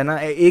ही है ना।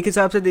 एक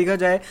हिसाब से देखा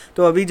जाए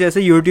तो अभी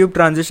जैसे यूट्यूब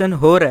ट्रांजिशन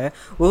हो रहा है,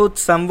 वो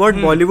समवॉट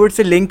बॉलीवुड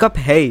से लिंक अप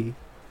है ही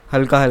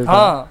हल्का हल्का।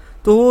 हाँ,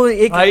 तो वो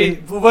एक भाई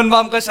भुवन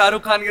बाम का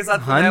शाहरुख खान के साथ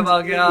collab आ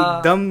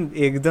गया।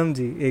 एकदम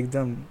जी,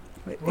 एकदम।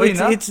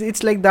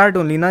 इट्स लाइक दैट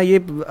ओनली ना। ये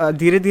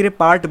धीरे धीरे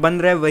पार्ट बन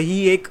रहा है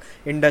वही एक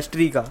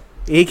इंडस्ट्री का,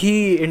 एक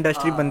ही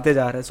इंडस्ट्री बनते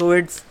जा रहा है। So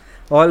it's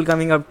all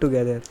coming up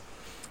together.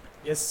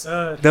 Yes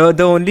sir.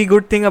 The only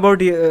good thing about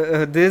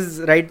this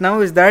right now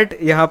is that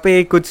यहाँ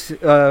पे कुछ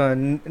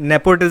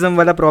nepotism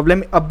वाला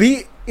प्रॉब्लम अभी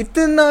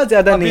इतना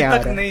ज़्यादा नहीं आ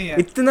रहा है।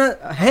 इतना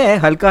है,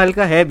 हल्का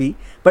हल्का है भी,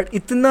 बट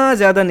इतना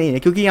ज़्यादा नहीं है,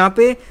 क्योंकि यहाँ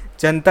पे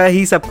जनता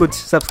ही सब कुछ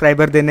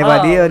सब्सक्राइबर देने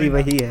वाली है, और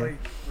वही है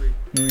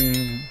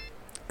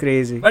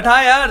क्रेजी। बट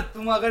हाँ यार,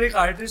 तुम अगर एक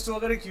आर्टिस्ट हो,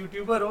 अगर एक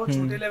यूट्यूबर हो,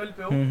 छोटे लेवल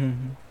पे हो,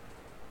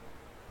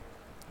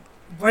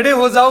 बड़े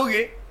हो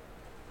जाओगे,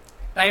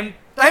 टाइम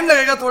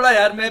लगेगा थोड़ा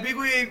यार। मैं भी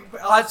कोई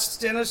आज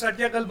चैनल स्टार्ट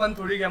किया, कल बंद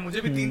थोड़ी गया।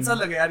 मुझे भी 3 साल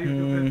लगे यार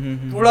यूट्यूब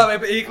पे, थोड़ा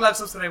 1 लाख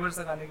सब्सक्राइबर्स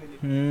तक आने के लिए।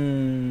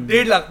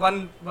 1.5 लाख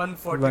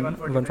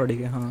 140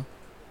 के। हाँ,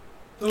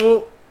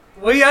 तो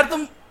वही यार,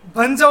 तुम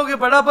बन जाओगे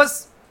बड़ा,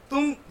 बस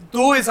तुम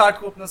दो इस आर्ट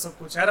को अपना सब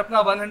कुछ यार,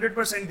 अपना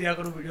 100% दिया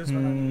करो वीडियोस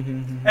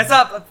बनाने।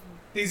 ऐसा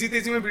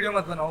तेजी में वीडियो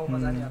मत बनाओ,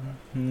 मजा नहीं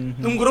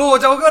आता। तुम ग्रो हो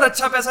जाओगे और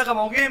अच्छा पैसा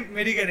कमाओगे,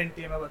 मेरी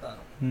गारंटी है, मैं बता रहा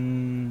हूँ।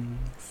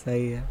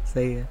 सही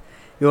है।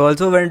 You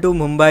also went to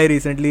Mumbai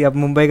recently। अब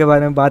मुंबई के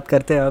बारे में बात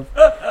करते हैं। अब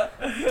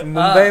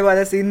मुंबई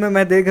वाले सीन में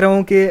मैं देख रहा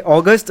हूँ कि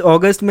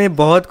अगस्त में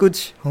बहुत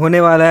कुछ होने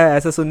वाला है,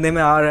 ऐसा सुनने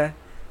में आ रहा है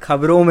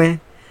खबरों में।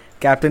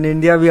 कैप्टन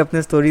इंडिया भी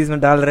अपने स्टोरीज में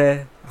डाल रहे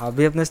हैं, आप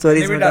भी अपने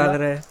स्टोरीज में डाल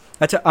रहे हैं।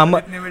 अच्छा,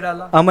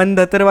 अमन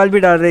दत्तरवाल भी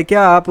डाल रहे हैं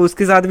क्या? आप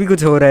उसके साथ भी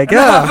कुछ हो रहा है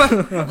क्या?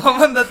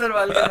 अमन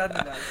दत्तरवाल के साथ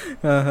नहीं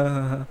डाल।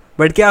 हाँ।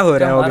 बट क्या हो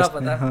रहा है अगस्त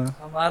में? हाँ,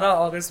 हमारा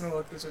अगस्त में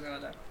बहुत कुछ होने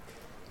वाला है।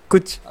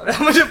 कुछ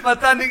मुझे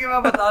पता नहीं कि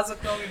मैं बता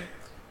सकता हूँ,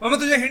 मैं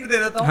तुझे हिंट दे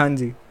देता हूँ। हाँ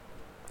जी।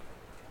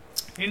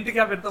 हिंट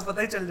क्या, फिर तो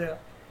पता ही चल जाएगा।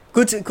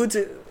 कुछ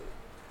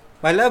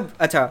मतलब,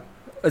 अच्छा,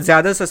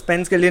 ज्यादा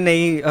सस्पेंस के लिए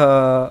नहीं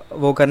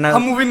वो करना।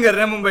 हम मूव इन कर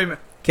रहे हैं मुंबई में।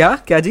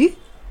 क्या जी?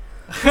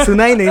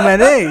 सुना ही नहीं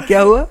मैंने।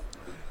 क्या हुआ?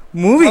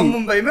 मूवी? हम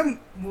मुंबई में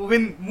मूव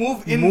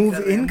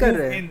इन कर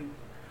रहे हैं।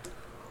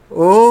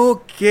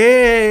 ओके।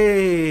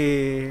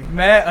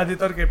 मैं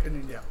आदित्य और Captain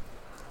India.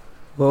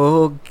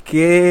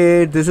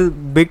 Okay, this is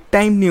big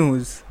time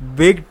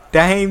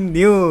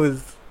news.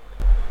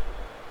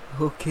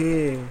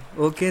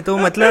 Okay, तो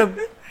मतलब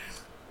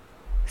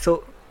so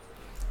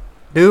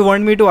do you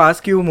want me to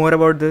ask you more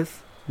about this?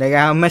 Like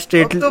I'm a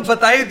straight, तो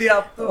बता ही दिया,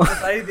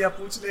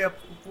 पूछ ले,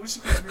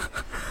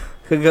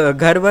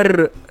 घर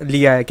वर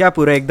लिया है क्या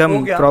पूरा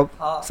एकदम?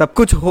 हाँ। सब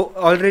कुछ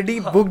ऑलरेडी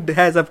बुक्ड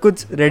है, सब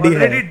कुछ रेडी है,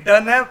 ऑलरेडी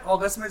डन है।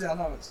 अगस्त में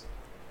जाना बस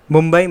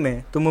मुंबई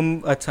में।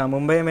 तो अच्छा,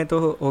 मुंबई में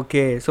तो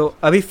ओके। सो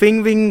अभी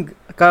फिंग विंग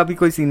का भी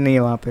कोई सीन नहीं है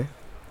वहाँ पे?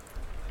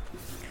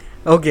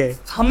 ओके,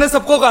 हमने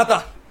सबको कहा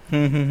था।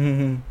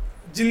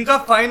 जिनका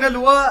फाइनल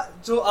हुआ,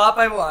 जो आ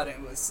पाए वो आ रहे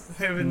हैं, बस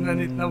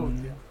मैंने इतना बोल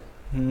दिया।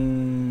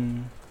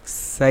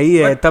 सही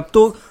है। तब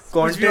तो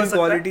content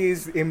quality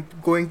is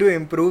going to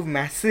improve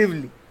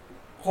massively.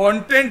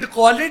 Content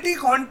quality,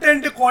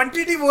 content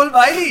quantity बोल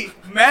भाई।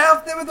 मैं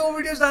हफ्ते में 2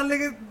 वीडियोस डालने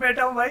के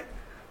बैठा हूँ भाई।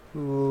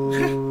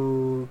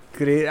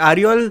 Great. Are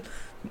you all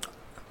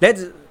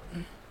let's,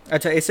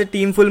 अच्छा, इससे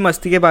टीम फुल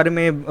मस्ती के बारे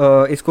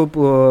में इसको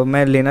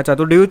मैं लेना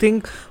चाहता हूँ। डू यू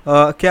थिंक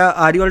क्या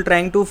are you all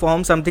trying to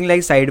form something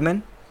like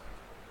Sidemen?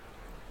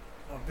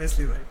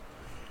 Obviously भाई।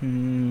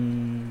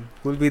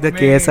 Will be the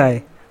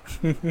KSI।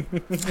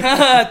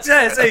 अच्छा,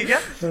 ऐसा ही क्या?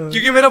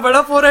 क्योंकि मेरा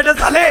बड़ा फोरहेड है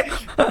साले।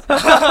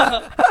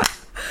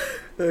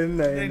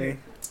 नहीं,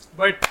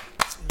 बट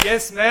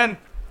यस मैन,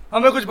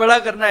 हमें कुछ बड़ा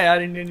करना है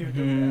यार Indian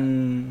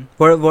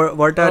YouTube.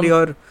 What are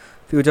your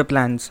future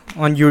plans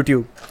on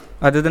YouTube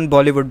other than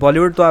Bollywood?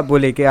 Bollywood तो आप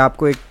बोले कि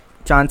आपको एक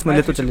चांस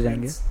मिले तो चले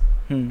जाएंगे।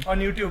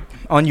 on YouTube.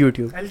 On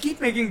YouTube. I'll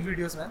keep making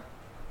videos, man.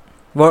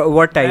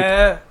 What type?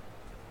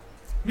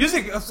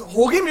 Music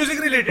होगी,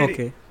 म्यूजिक रिलेटेड.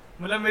 Okay.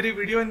 मतलब मेरी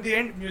video in the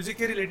end music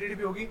के रिलेटेड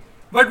भी होगी.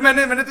 बट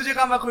मैंने तुझे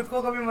कहा मैं खुद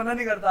को कभी मना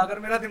नहीं करता. अगर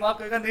मेरा दिमाग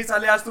कहेगा नहीं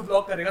साले आज तू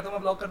ब्लॉग करेगा तो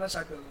मैं ब्लॉग करना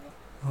स्टार्ट कर दूंगा.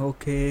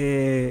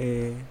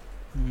 Okay.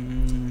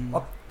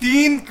 अब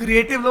 3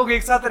 क्रिएटिव लोग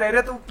एक साथ रह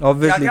रहे तो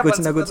ऑब्वियसली कुछ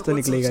ना कुछ तो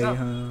निकलेगा ही.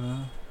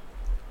 हाँ.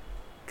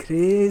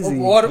 क्रेजी.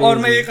 और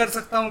मैं ये कर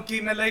सकता हूँ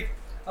कि मैं लाइक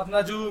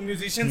अपना जो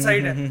म्यूजिशियन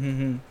साइड है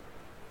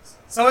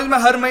समझ में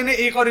हर महीने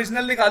एक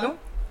ओरिजिनल निकालूं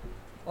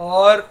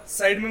और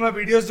साइड में मैं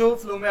वीडियोस जो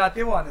फ्लो में आती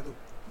है वो आने दूं.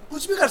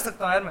 कुछ भी कर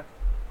सकता हूँ यार मैं.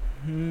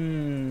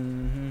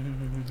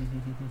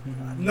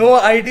 No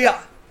idea.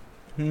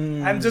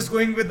 I am just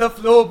going with the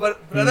flow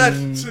brother.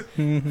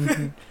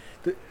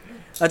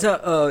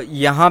 अच्छा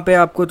यहाँ पे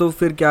आपको तो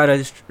फिर क्या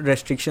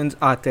रेस्ट्रिक्शंस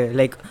आते हैं?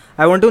 Like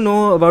I want to know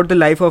about the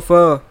life of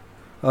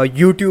a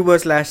YouTuber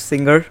slash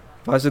singer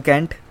Vasu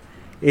cantt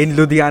इन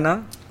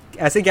लुधियाना.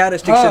 ऐसे क्या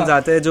रेस्ट्रिक्शंस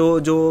आते हैं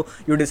जो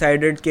यू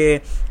डिसाइडेड के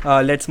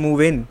let's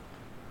move in?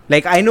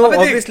 Like I know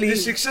obviously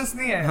restrictions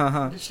नहीं है.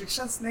 हाँ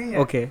रिस्ट्रिक्शंस नहीं है.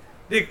 ओके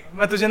देख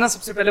मैं तुझे ना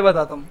सबसे पहले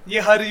बताता हूँ, ये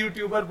हर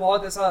यूट्यूबर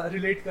बहुत ऐसा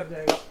रिलेट कर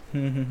जाएगा.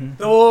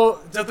 तो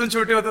जब तुम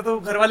छोटे होते तो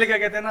घर वाले क्या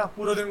कहते हैं ना,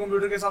 पूरा दिन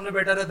कंप्यूटर के सामने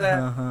बैठा रहता है,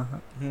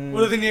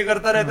 पूरा दिन ये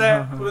करता रहता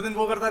है, पूरा दिन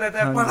वो करता रहता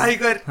है, पढ़ाई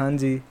कर. हाँ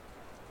जी.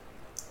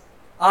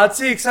 आज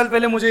से 1 साल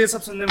पहले मुझे ये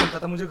सब सुनने मिलता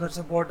था. मुझे घर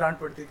से बहुत डांट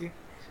पड़ती थी,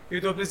 ये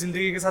तो अपनी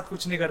जिंदगी के साथ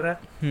कुछ नहीं कर रहा है,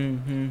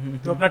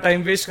 तो अपना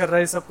टाइम वेस्ट कर रहा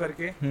है सब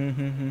करके,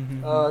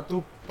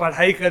 तू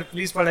पढ़ाई कर,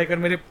 प्लीज पढ़ाई कर.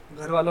 मेरे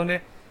घर वालों ने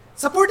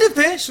सपोर्टिव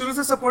थे, शुरू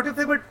से सपोर्टिव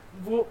थे, बट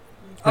वो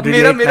अब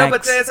मेरा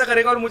बच्चा ऐसा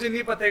करेगा और मुझे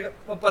नहीं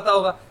पता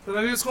होगा तो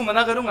मैं भी उसको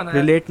मना करूंगा ना.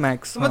 Relate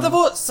max. तो मतलब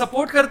वो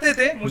सपोर्ट करते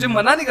थे, मुझे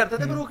मना नहीं करते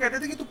थे, पर वो कहते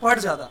थे कि तू पढ़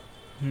ज्यादा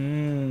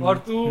और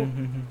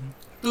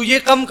तू ये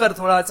कम कर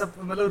थोड़ा. सब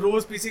मतलब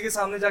रोज पीसी के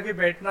सामने जाके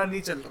बैठना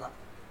नहीं चल रहा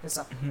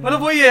ऐसा.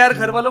 मतलब वही है यार,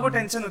 घर वालों को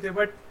टेंशन होती है.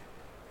 बट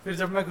फिर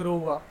जब मैं ग्रो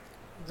हुआ,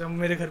 जब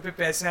मेरे घर पे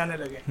पैसे आने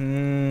लगे,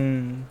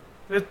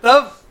 फिर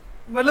तब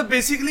मतलब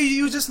basically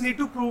you just need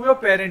to prove your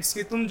parents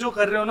कि तुम जो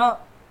कर रहे हो ना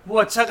वो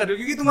अच्छा कर रहे हो,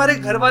 क्योंकि तुम्हारे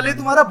घर वाले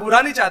तुम्हारा बुरा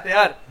नहीं चाहते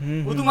यार,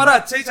 वो तुम्हारा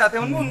अच्छा ही चाहते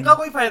हैं. उनको उनका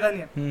कोई फायदा नहीं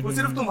है, वो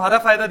सिर्फ तुम्हारा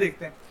फायदा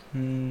देखते हैं.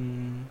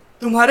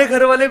 तुम्हारे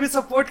घर वाले भी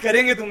सपोर्ट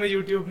करेंगे तुम्हें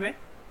यूट्यूब में,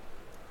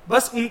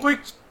 बस उनको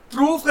एक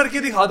प्रूव करके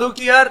दिखा दो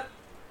कि यार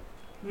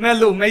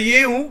मैं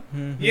ये हूँ,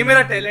 ये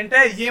मेरा टैलेंट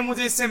है, ये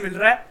मुझे इससे मिल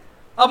रहा है,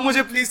 अब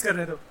मुझे प्लीज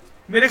करने दो.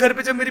 मेरे घर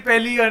पे जब मेरी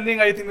पहली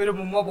अर्निंग आई थी, मेरे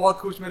मम्मा बहुत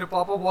खुश, मेरे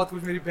पापा बहुत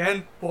खुश, मेरी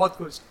बहन बहुत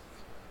खुश.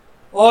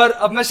 और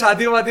अब मैं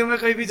शादी वादियों में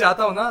कहीं भी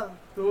जाता हूँ ना,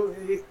 तो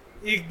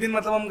एक दिन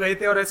मतलब हम गए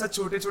थे और ऐसा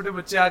छोटे छोटे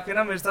बच्चे आके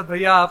ना मेरे साथ,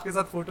 भैया आपके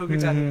साथ फोटो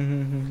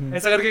खिंचाने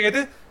ऐसा करके गए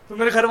थे. तो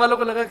मेरे घर वालों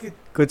को लगा कि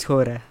कुछ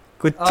हो रहा है,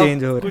 कुछ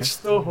चेंज हो रहा है, कुछ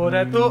तो हो रहा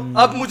है. तो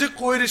अब मुझे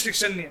कोई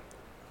रिस्ट्रिक्शन नहीं है.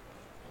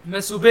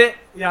 मैं सुबह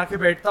यहाँ के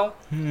बैठता हूँ,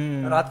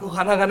 रात को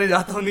खाना खाने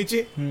जाता हूँ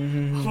नीचे,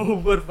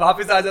 ऊपर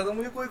वापस आ जाता हूँ.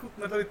 मुझे कोई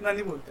मतलब इतना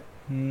नहीं बोलते.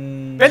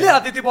 पहले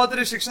आती थी बहुत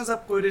रिस्ट्रिक्शंस,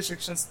 अब कोई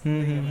रिस्ट्रिक्शंस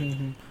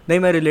नहीं.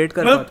 मैं रिलेट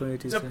कर पाता हूँ ये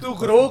चीज़. जब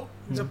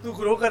तू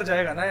ग्रो कर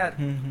जाएगा ना यार,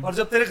 और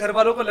जब तेरे घर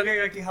वालों को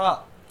लगेगा कि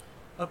हाँ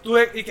अब तू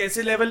एक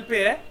ऐसे लेवल पे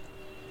है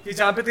कि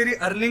जहाँ पे तेरी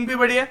अर्निंग भी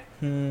बढ़िया है,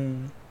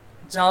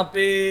 जहाँ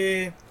पे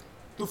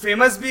तू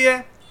फेमस भी है,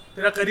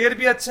 तेरा करियर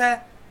भी अच्छा है,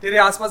 तेरे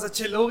आसपास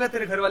अच्छे लोग हैं,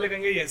 तेरे घर वाले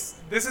कहेंगे yes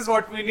this is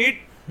what we need,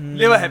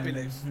 live a happy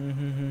life.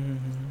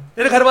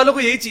 तेरे घर वालों को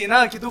यही चाहिए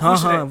ना कि तू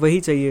खुश रहे.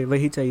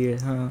 वही चाहिए.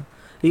 हाँ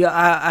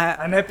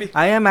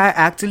I am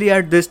actually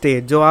at this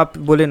stage जो आप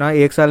बोले ना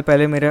 1 साल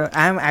पहले मेरा,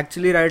 I am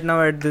actually right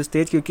now at this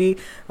stage, क्योंकि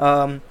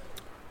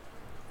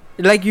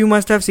like you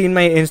must have seen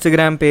my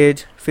Instagram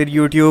page, फिर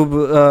यूट्यूब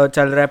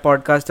चल रहा है,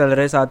 पॉडकास्ट चल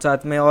रहा है साथ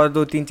साथ में, और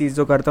 2-3 चीज़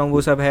जो करता हूँ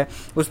वो सब है,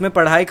 उसमें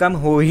पढ़ाई कम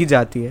हो ही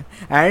जाती है.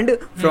 And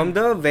from the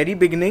very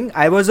beginning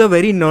I was a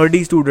very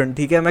nerdy student.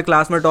 ठीक है, मैं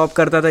क्लास में टॉप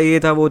करता था, ये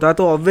था वो था,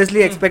 तो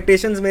ऑब्वियसली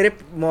एक्सपेक्टेशंस मेरे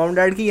मॉम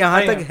डैड की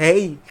यहाँ तक है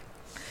ही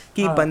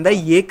कि बंदा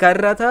ये कर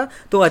रहा था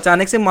तो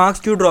अचानक से मार्क्स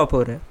क्यों ड्रॉप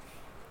हो रहे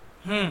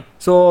हैं.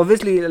 So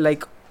obviously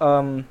like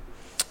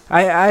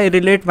I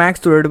relate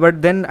max to it, but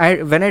then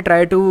when I try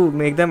to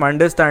make them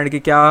understand कि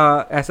क्या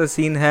ऐसा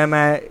सीन है,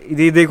 मैं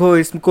ये देखो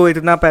इसको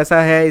इतना पैसा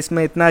है,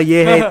 इसमें इतना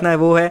ये है, इतना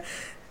वो है,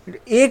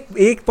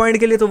 एक पॉइंट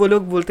के लिए तो वो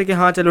लोग बोलते कि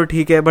हाँ चलो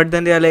ठीक है, but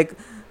then they are like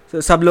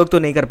सब लोग तो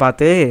नहीं कर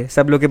पाते,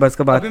 सब लोग के बस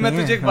का बात नहीं है.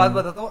 मैं तुझे एक बात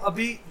बताता हूँ,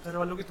 अभी घर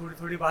वालों की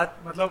थोड़ी बात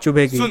मतलब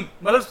चुभेगी, सुन,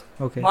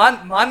 मतलब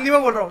मान नहीं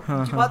मैं बोल रहा हूँ,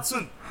 उनकी बात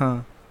सुन. हाँ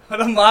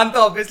मतलब मान तो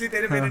ऑब्वियसली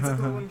तेरे पेरेंट्स हैं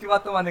तो उनकी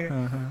बात तो मानेगा,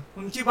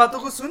 उनकी बातों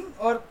को सुन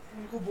और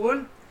उनको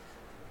बोल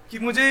कि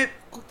मुझे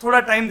थोड़ा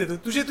टाइम दे दो.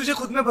 तुझे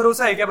खुद में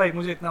भरोसा है क्या भाई,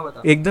 मुझे इतना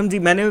बता. एकदम जी.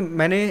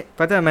 मैंने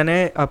पता है,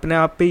 मैंने अपने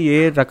आप पे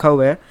ये रखा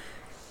हुआ है,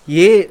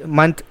 ये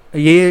मंथ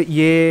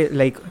ये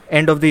like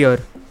end of the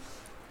year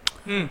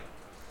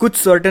कुछ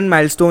सर्टेन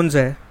माइलस्टोन्स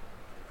है,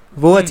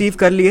 वो अचीव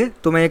कर लिए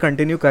तो मैं ये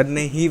कंटिन्यू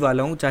करने ही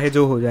वाला हूँ, चाहे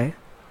जो हो जाए.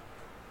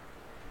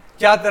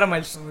 क्या तेरा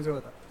माइलस्टोन मुझे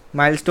बता.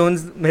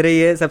 माइलस्टोन्स मेरे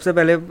ये सबसे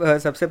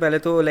पहले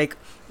तो लाइक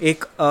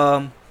एक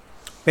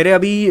मेरे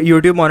अभी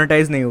यूट्यूब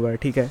मोनेटाइज नहीं हुआ है.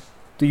 ठीक है,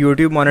 तो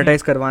YouTube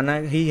मोनेटाइज करवाना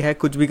ही है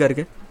कुछ भी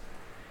करके.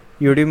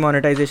 YouTube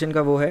मोनेटाइजेशन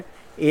का वो है,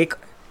 एक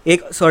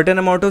एक certain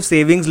amount of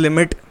savings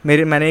limit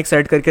मैंने एक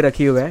सेट करके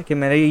रखी हुआ है कि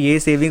मेरे ये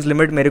सेविंग्स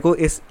लिमिट मेरे को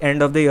इस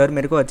एंड ऑफ द ईयर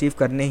मेरे को अचीव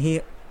करने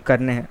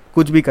हैं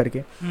कुछ भी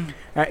करके।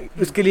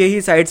 उसके लिए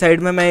ही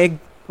साइड में मैं एक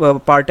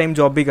पार्ट टाइम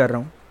जॉब भी कर रहा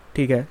हूँ,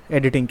 ठीक है,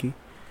 एडिटिंग की,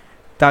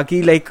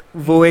 ताकि लाइक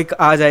वो एक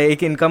आ जाए,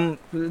 एक इनकम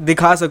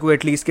दिखा सकूँ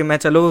एटलीस्ट कि मैं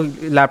चलो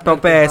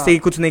लैपटॉप पे ऐसे ही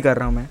कुछ नहीं कर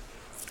रहा हूँ मैं।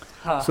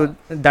 So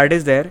that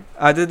is there.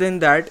 Other than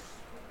that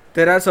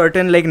there are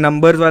certain like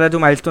numbers वाला जो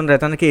माइलस्टोन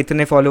रहता है ना कि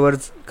इतने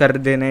फॉलोअर्स कर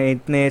देने,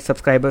 इतने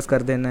सब्सक्राइबर्स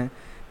कर देना है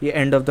ये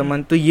एंड ऑफ द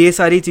मंथ, तो ये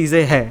सारी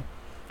चीज़ें हैं।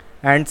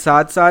 एंड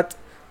साथ साथ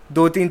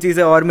 2-3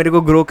 चीज़ें और मेरे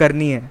को ग्रो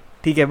करनी है,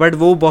 ठीक है, बट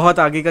वो बहुत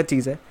आगे का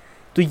चीज़ है।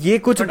 तो ये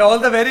कुछ ऑल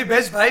द वेरी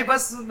बेस्ट भाई,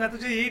 बस मैं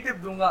तुझे यही टिप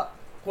दूंगा,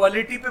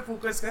 क्वालिटी पे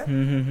फोकस कर,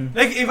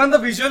 like even the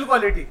visual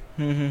quality,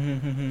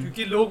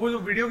 क्योंकि लोग वो जो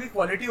वीडियो की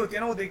क्वालिटी होती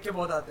है ना वो देख के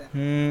बहुत आते हैं।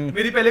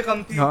 मेरी पहले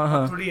कम थी,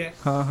 थोड़ी है,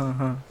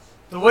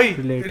 तो वही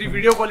तेरी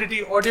video quality,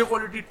 audio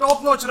quality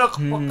top notch रख,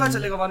 पक्का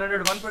चलेगा,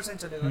 101%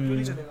 चलेगा, क्यों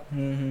नहीं चलेगा।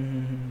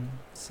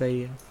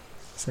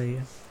 सही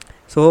है।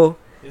 सो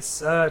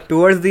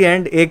टुवर्ड्स द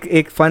एंड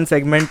एक फन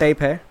सेगमेंट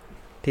टाइप है,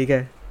 ठीक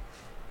है,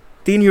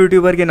 3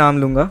 यूट्यूबर के नाम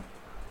लूंगा,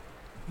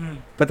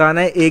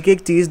 बताना है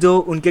एक चीज जो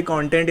उनके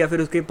कंटेंट या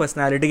फिर उसके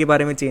पर्सनालिटी के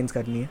बारे में चेंज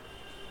करनी है,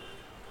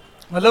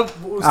 मतलब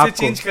उससे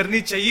चेंज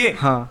करनी चाहिए।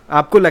 हाँ,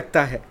 आपको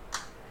लगता है।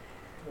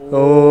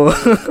 Oh,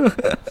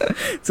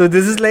 so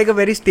this is like a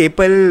very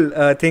staple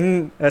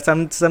thing,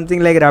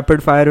 something like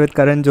rapid fire with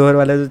Karan Johar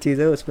वाला जो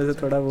चीज़ है, उसमें से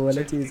थोड़ा वो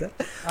वाला चीज़ है।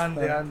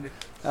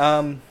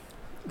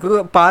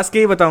 पास के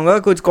ही बताऊंगा,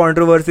 कुछ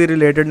कंट्रोवर्सी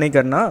रिलेटेड नहीं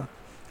करना।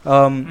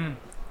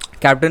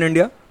 कैप्टन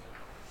इंडिया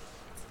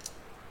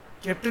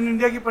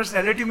की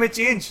पर्सनालिटी में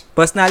चेंज,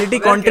 पर्सनालिटी,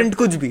 कंटेंट,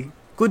 कुछ भी।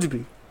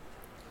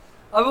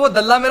 अब वो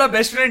दल्ला मेरा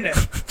बेस्ट फ्रेंड है,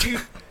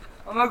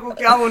 मैं को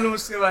क्या बोलूं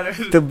उसके बारे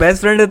में। तो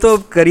बेस्ट फ्रेंड है तो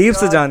करीब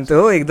से जानते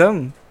हो,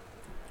 एकदम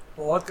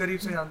बहुत करीब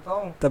से जानता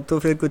हूँ, तब तो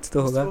फिर कुछ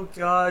तो होगा। तो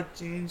क्या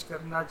चेंज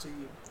करना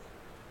चाहिए?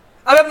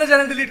 अब अपना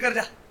चैनल डिलीट कर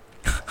जा।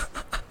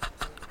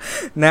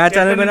 नया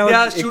चैनल बनाओ,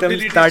 एकदम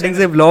स्टार्टिंग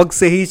से व्लॉग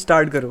से ही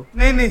स्टार्ट करो।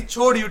 नहीं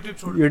छोड़,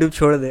 यूट्यूब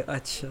छोड़ दे।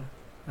 अच्छा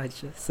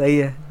सही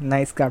है,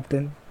 नाइस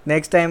कैप्टन।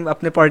 नेक्स्ट टाइम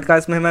अपने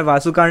पॉडकास्ट में मैं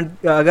वासु कांड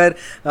अगर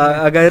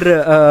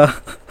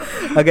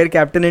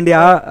कैप्टन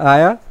इंडिया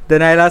आया,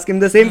 then I will ask him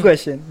the same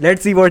question,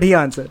 let's see what he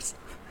answers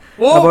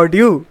about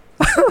you.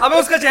 अबे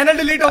उसका चैनल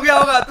डिलीट हो गया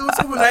होगा, तू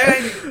उसको बुलाएगा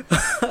ही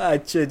नहीं।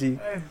 अच्छा जी।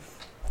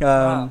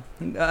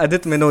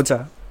 आदित्य मिनोचा।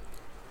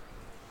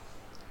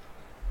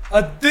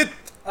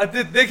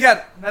 आदित्य देख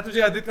यार, मैं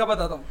तुझे आदित्य का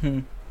बताता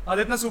हूँ।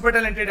 आदित्य ना सुपर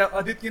टैलेंटेड है।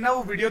 आदित्य की ना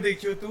वो वीडियो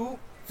देखी हो तू,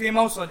 फेम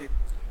हाउस वाली,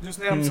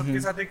 जिसने हम सबके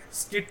साथ एक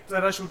स्किट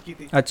तरह शूट की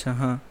थी। अच्छा,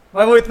 हाँ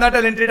भाई वो इतना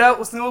टैलेंटेड है,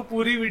 उसने वो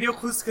पूरी वीडियो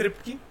खुद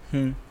स्क्रिप्ट की,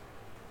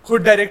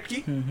 खुद डायरेक्ट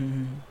की,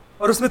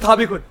 और उसमें था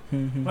भी खुद,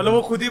 मतलब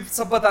वो खुद ही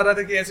सब बता रहा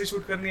था कि ऐसे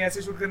शूट करनी है,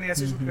 ऐसे शूट करनी है,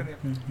 ऐसे शूट करनी है।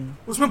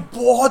 उसमें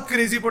बहुत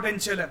क्रेजी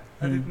पोटेंशियल है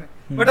आदित्य में,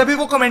 बट अभी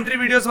वो कमेंट्री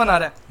वीडियोस बना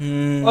रहा है।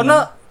 और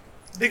ना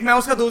देख, मैं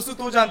उसका दोस्त हूँ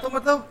तो जानता हूँ,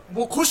 मतलब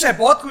वो खुश है,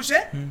 बहुत खुश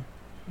है,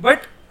 बट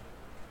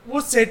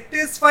वो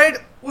सेटिस्फाइड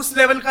उस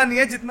लेवल का नहीं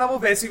है जितना वो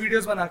वैसी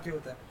वीडियोस बना के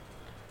होता है,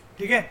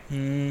 ठीक है।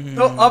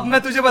 तो अब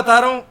मैं तुझे बता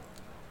रहा हूँ,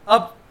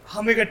 अब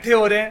हम इकट्ठे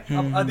हो रहे हैं,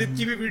 अब आदित्य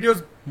की भी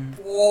वीडियोस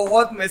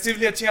बहुत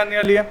मैसिवली अच्छी आने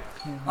वाली है।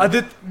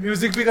 आदित्य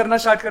म्यूजिक भी करना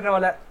स्टार्ट करने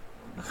वाला है,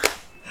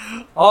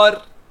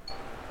 और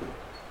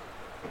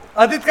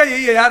आदित्य का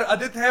यही है यार,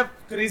 आदित्य है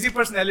क्रेजी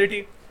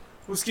पर्सनैलिटी,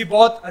 उसकी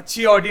बहुत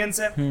अच्छी ऑडियंस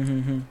है।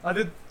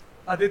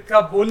 आदित्य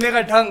का बोलने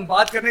का ढंग,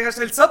 बात करने का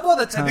स्टाइल सब बहुत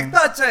अच्छा है, दिखता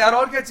अच्छा है यार,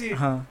 और क्या चाहिए।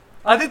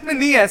 आदित्य में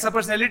नहीं है ऐसा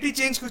पर्सनैलिटी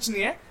चेंज, कुछ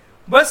नहीं है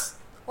बस,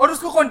 और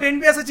उसको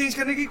कंटेंट भी ऐसा चेंज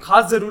करने की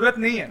खास जरूरत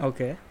नहीं है।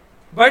 ओके,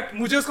 बट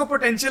मुझे उसको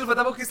पोटेंशियल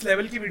पता, वो किस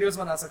लेवल की वीडियोस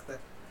बना सकता है।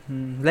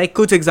 लाइक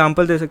कुछ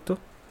एग्जांपल दे सकते हो?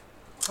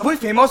 वही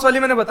फेम हाउस वाली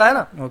मैंने बताया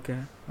ना। ओके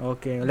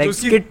लाइक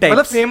स्किट टाइप,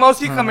 मतलब फेम हाउस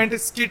की कमेंट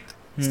स्किट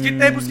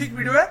टाइप उसकी एक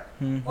वीडियो है,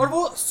 और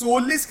वो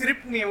सोलली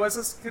स्क्रिप्ट नहीं है,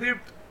 वैसा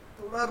स्क्रिप्ट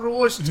थोड़ा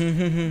रोस्ट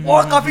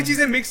और काफी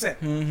चीजें मिक्स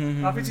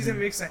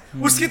है।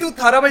 उसकी तो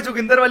थारा भाई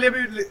जोगिंदर वाली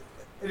अभी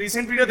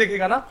रिसेंट वीडियो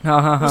देखेगा ना,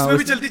 उसमें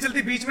भी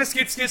चलती बीच में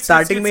स्किट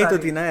स्टार्टिंग में ही तो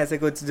थी ना ऐसे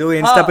कुछ, जो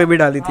इंस्टा पे भी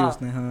डाली थी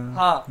उसने।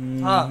 हाँ,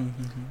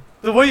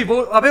 तो वही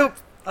वो, अबे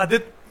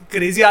आदित्य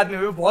क्रेजी आदमी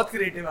है, बहुत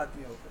क्रिएटिव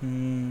आदमी है।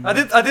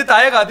 आदित्य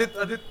आएगा,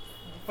 आदित्य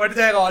फट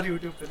जाएगा और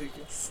YouTube पे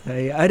देखिए।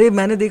 सही। अरे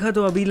मैंने देखा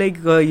तो अभी लाइक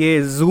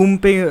ये Zoom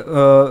पे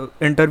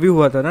इंटरव्यू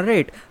हुआ था ना,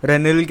 राइट,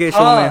 रनिल के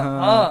शो में।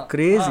 हाँ,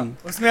 क्रेजी।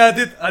 उसमें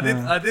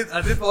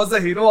Aditya was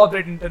the hero of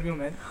that interview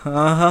man.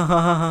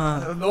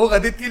 हाँ, लोग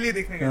आदित्य के लिए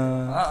देखने गए थे।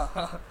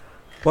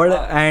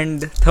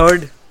 And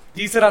third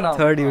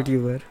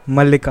YouTuber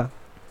Mallika.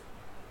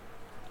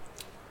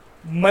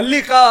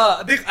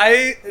 देख, आई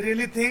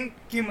रियली थिंक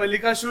कि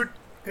Mallika should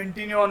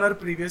continue on her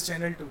previous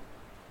channel too,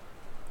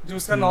 जो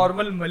उसका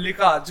नॉर्मल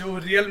मल्लिका, जो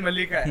रियल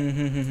मल्लिका है,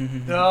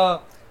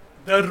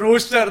 the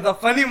roaster, the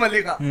funny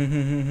Mallika,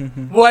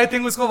 वो आई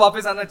थिंक उसको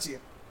वापस आना चाहिए।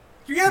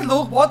 क्योंकि यार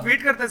लोग बहुत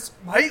वेट करते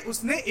हैं भाई।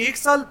 उसने 1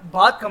 साल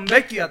बाद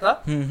कमबैक किया था,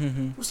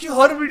 उसकी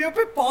हर वीडियो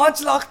पे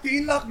 5 लाख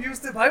 3 लाख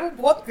व्यूज थे भाई। वो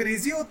बहुत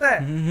क्रेजी होता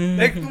है।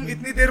 लाइक तुम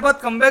इतनी देर बाद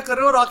कमबैक कर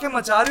रहे हो और आके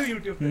मचा रहे हो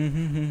यूट्यूब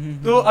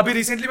पे। तो अभी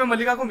रिसेंटली मैं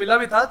मल्लिका को मिला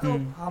भी था, तो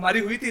हमारी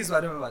हुई थी इस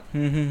बारे में बात।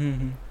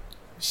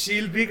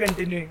 She'll be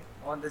continuing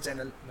on the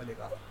channel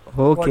Mallika.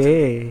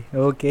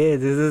 Okay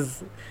this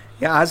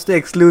is आज तो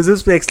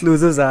एक्सक्लूसिव्स पे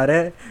एक्सक्लूसिव्स आ रहे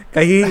हैं।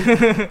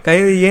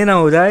 कहीं ये ना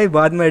हो जाए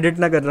बाद में एडिट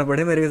ना करना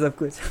पड़े मेरे सब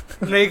कुछ।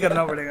 नहीं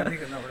करना पड़ेगा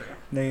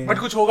नहीं, बट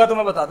कुछ होगा तो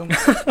मैं बता दूंगा।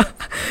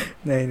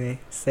 नहीं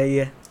सही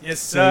है। Yes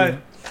sir.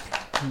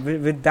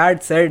 With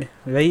that said,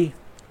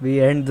 we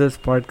end this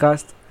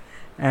podcast,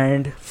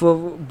 and for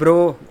bro,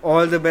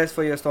 all the best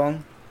for your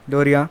song,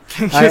 Doria.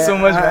 Thank you so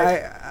much, bhai.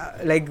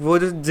 Like वो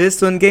जिस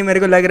सुन के मेरे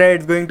को लग रहा है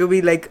it's going to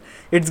be like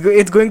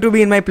it's going to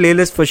be in my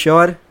playlist for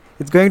sure.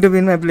 It's going to be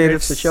in my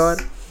playlist for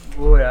sure.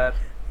 वो यार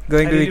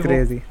going to be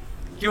crazy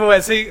कि वो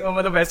वैसे ही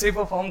मतलब वैसे ही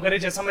परफॉर्म करे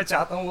जैसा मैं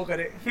चाहता हूँ वो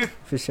करे।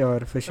 for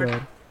sure.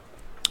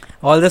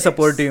 All the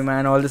support to you,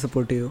 man. All the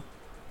support to you.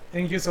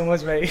 Thank you so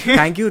much भाई।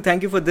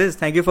 thank you for this.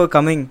 Thank you for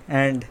coming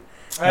and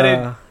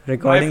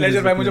recording. My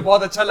pleasure भाई, मुझे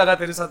बहुत अच्छा लगा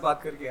तेरे साथ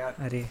बात करके यार।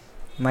 अरे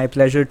my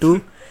pleasure too.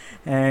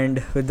 And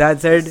with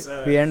that said,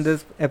 we end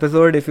this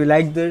episode. If you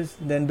like this,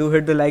 then do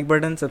hit the like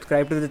button,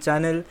 subscribe to the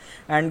channel,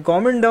 and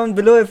comment down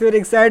below if you're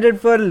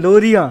excited for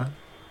LORIYAN.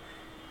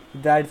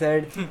 With that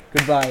said,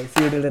 goodbye.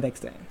 See you till the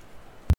next time.